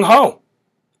all gung-ho.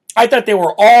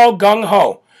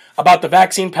 About the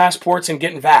vaccine passports and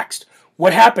getting vaxxed.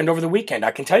 What happened over the weekend?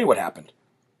 I can tell you what happened.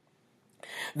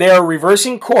 They are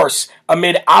reversing course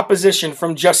amid opposition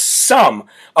from just some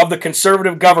of the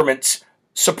conservative government's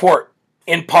support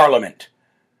in Parliament.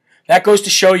 That goes to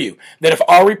show you that if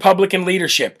our Republican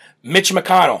leadership, Mitch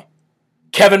McConnell,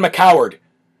 Kevin McCoward,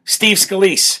 Steve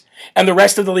Scalise, and the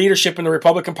rest of the leadership in the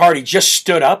Republican Party just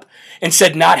stood up and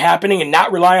said not happening and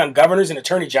not rely on governors and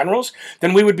attorney generals,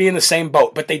 then we would be in the same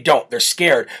boat. But they don't. They're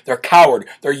scared. They're coward.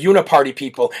 They're uniparty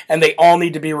people, and they all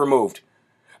need to be removed.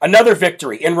 Another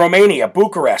victory in Romania,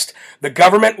 Bucharest. The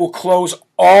government will close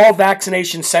all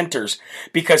vaccination centers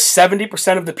because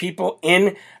 70% of the people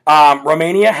in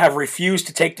Romania have refused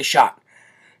to take the shot.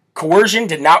 Coercion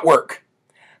did not work.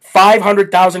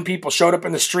 500,000 people showed up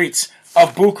in the streets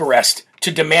of Bucharest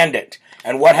to demand it.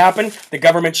 And what happened? The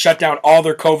government shut down all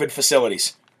their COVID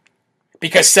facilities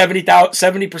because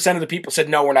 70% of the people said,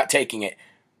 no, we're not taking it.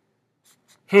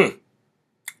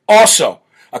 Also,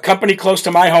 a company close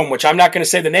to my home, which I'm not going to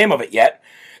say the name of it yet,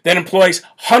 that employs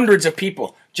hundreds of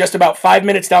people just about 5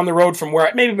 minutes down the road from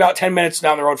maybe about 10 minutes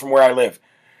down the road from where I live.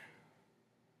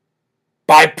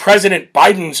 By President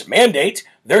Biden's mandate,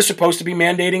 they're supposed to be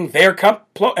mandating their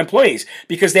employees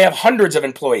because they have hundreds of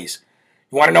employees.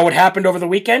 You want to know what happened over the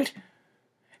weekend?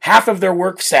 Half of their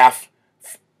work staff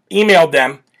emailed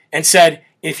them and said,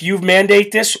 if you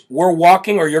mandate this, we're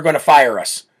walking or you're going to fire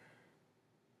us.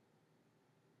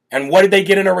 And what did they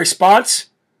get in a response?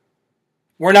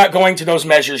 We're not going to those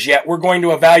measures yet. We're going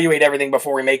to evaluate everything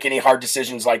before we make any hard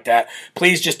decisions like that.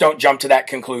 Please just don't jump to that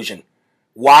conclusion.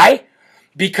 Why?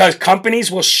 Because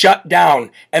companies will shut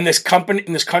down and this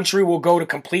country will go to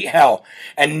complete hell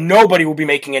and nobody will be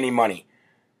making any money.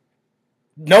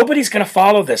 Nobody's going to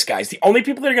follow this, guys. The only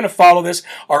people that are going to follow this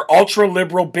are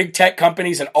ultra-liberal big tech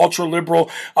companies and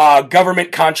ultra-liberal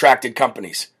government contracted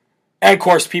companies. And, of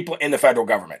course, people in the federal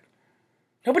government.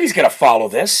 Nobody's going to follow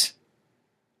this.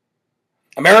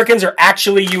 Americans are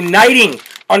actually uniting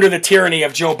under the tyranny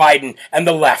of Joe Biden and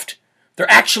the left. They're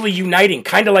actually uniting,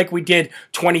 kind of like we did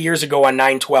 20 years ago on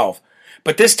 9/12.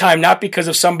 But this time, not because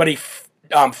of somebody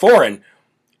foreign,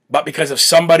 but because of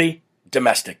somebody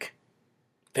domestic.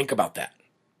 Think about that.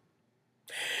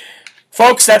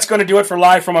 Folks, that's going to do it for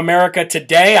Live from America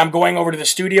today. I'm going over to the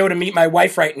studio to meet my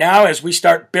wife right now as we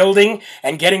start building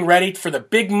and getting ready for the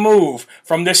big move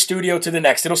from this studio to the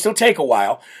next. It'll still take a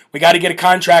while. We got to get a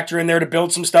contractor in there to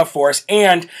build some stuff for us,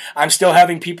 and I'm still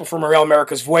having people from Real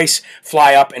America's Voice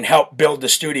fly up and help build the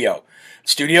studio.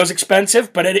 Studio's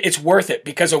expensive, but it's worth it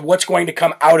because of what's going to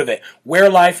come out of it, where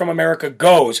Live from America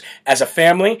goes as a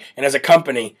family and as a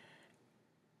company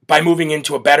by moving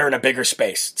into a better and a bigger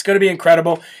space. It's going to be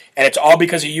incredible, and it's all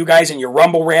because of you guys and your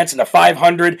Rumble rants and the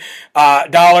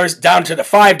 $500 down to the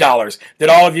 $5 that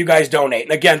all of you guys donate.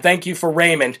 And again, thank you for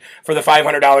Raymond for the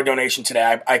 $500 donation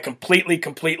today. I completely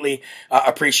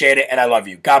appreciate it, and I love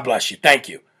you. God bless you. Thank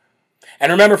you.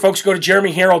 And remember, folks, go to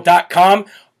jeremyherald.com.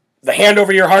 The Hand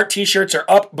Over Your Heart t-shirts are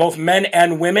up, both men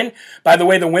and women. By the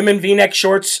way, the women V-neck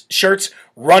shirts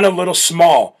run a little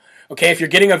small. Okay, if you're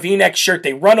getting a V-neck shirt,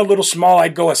 they run a little small.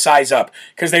 I'd go a size up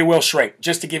because they will shrink,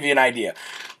 just to give you an idea.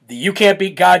 The You Can't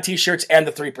Beat God t-shirts and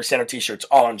the 3%er t-shirts,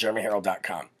 all on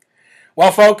jeremyherald.com.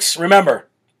 Well, folks, remember,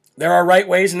 there are right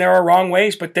ways and there are wrong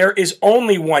ways, but there is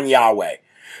only one Yahweh.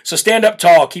 So stand up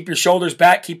tall, keep your shoulders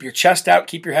back, keep your chest out,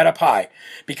 keep your head up high,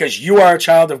 because you are a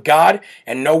child of God,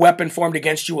 and no weapon formed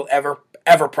against you will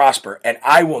ever prosper, and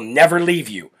I will never leave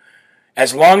you.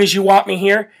 As long as you want me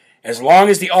here, as long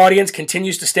as the audience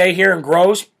continues to stay here and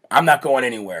grows, I'm not going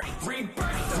anywhere.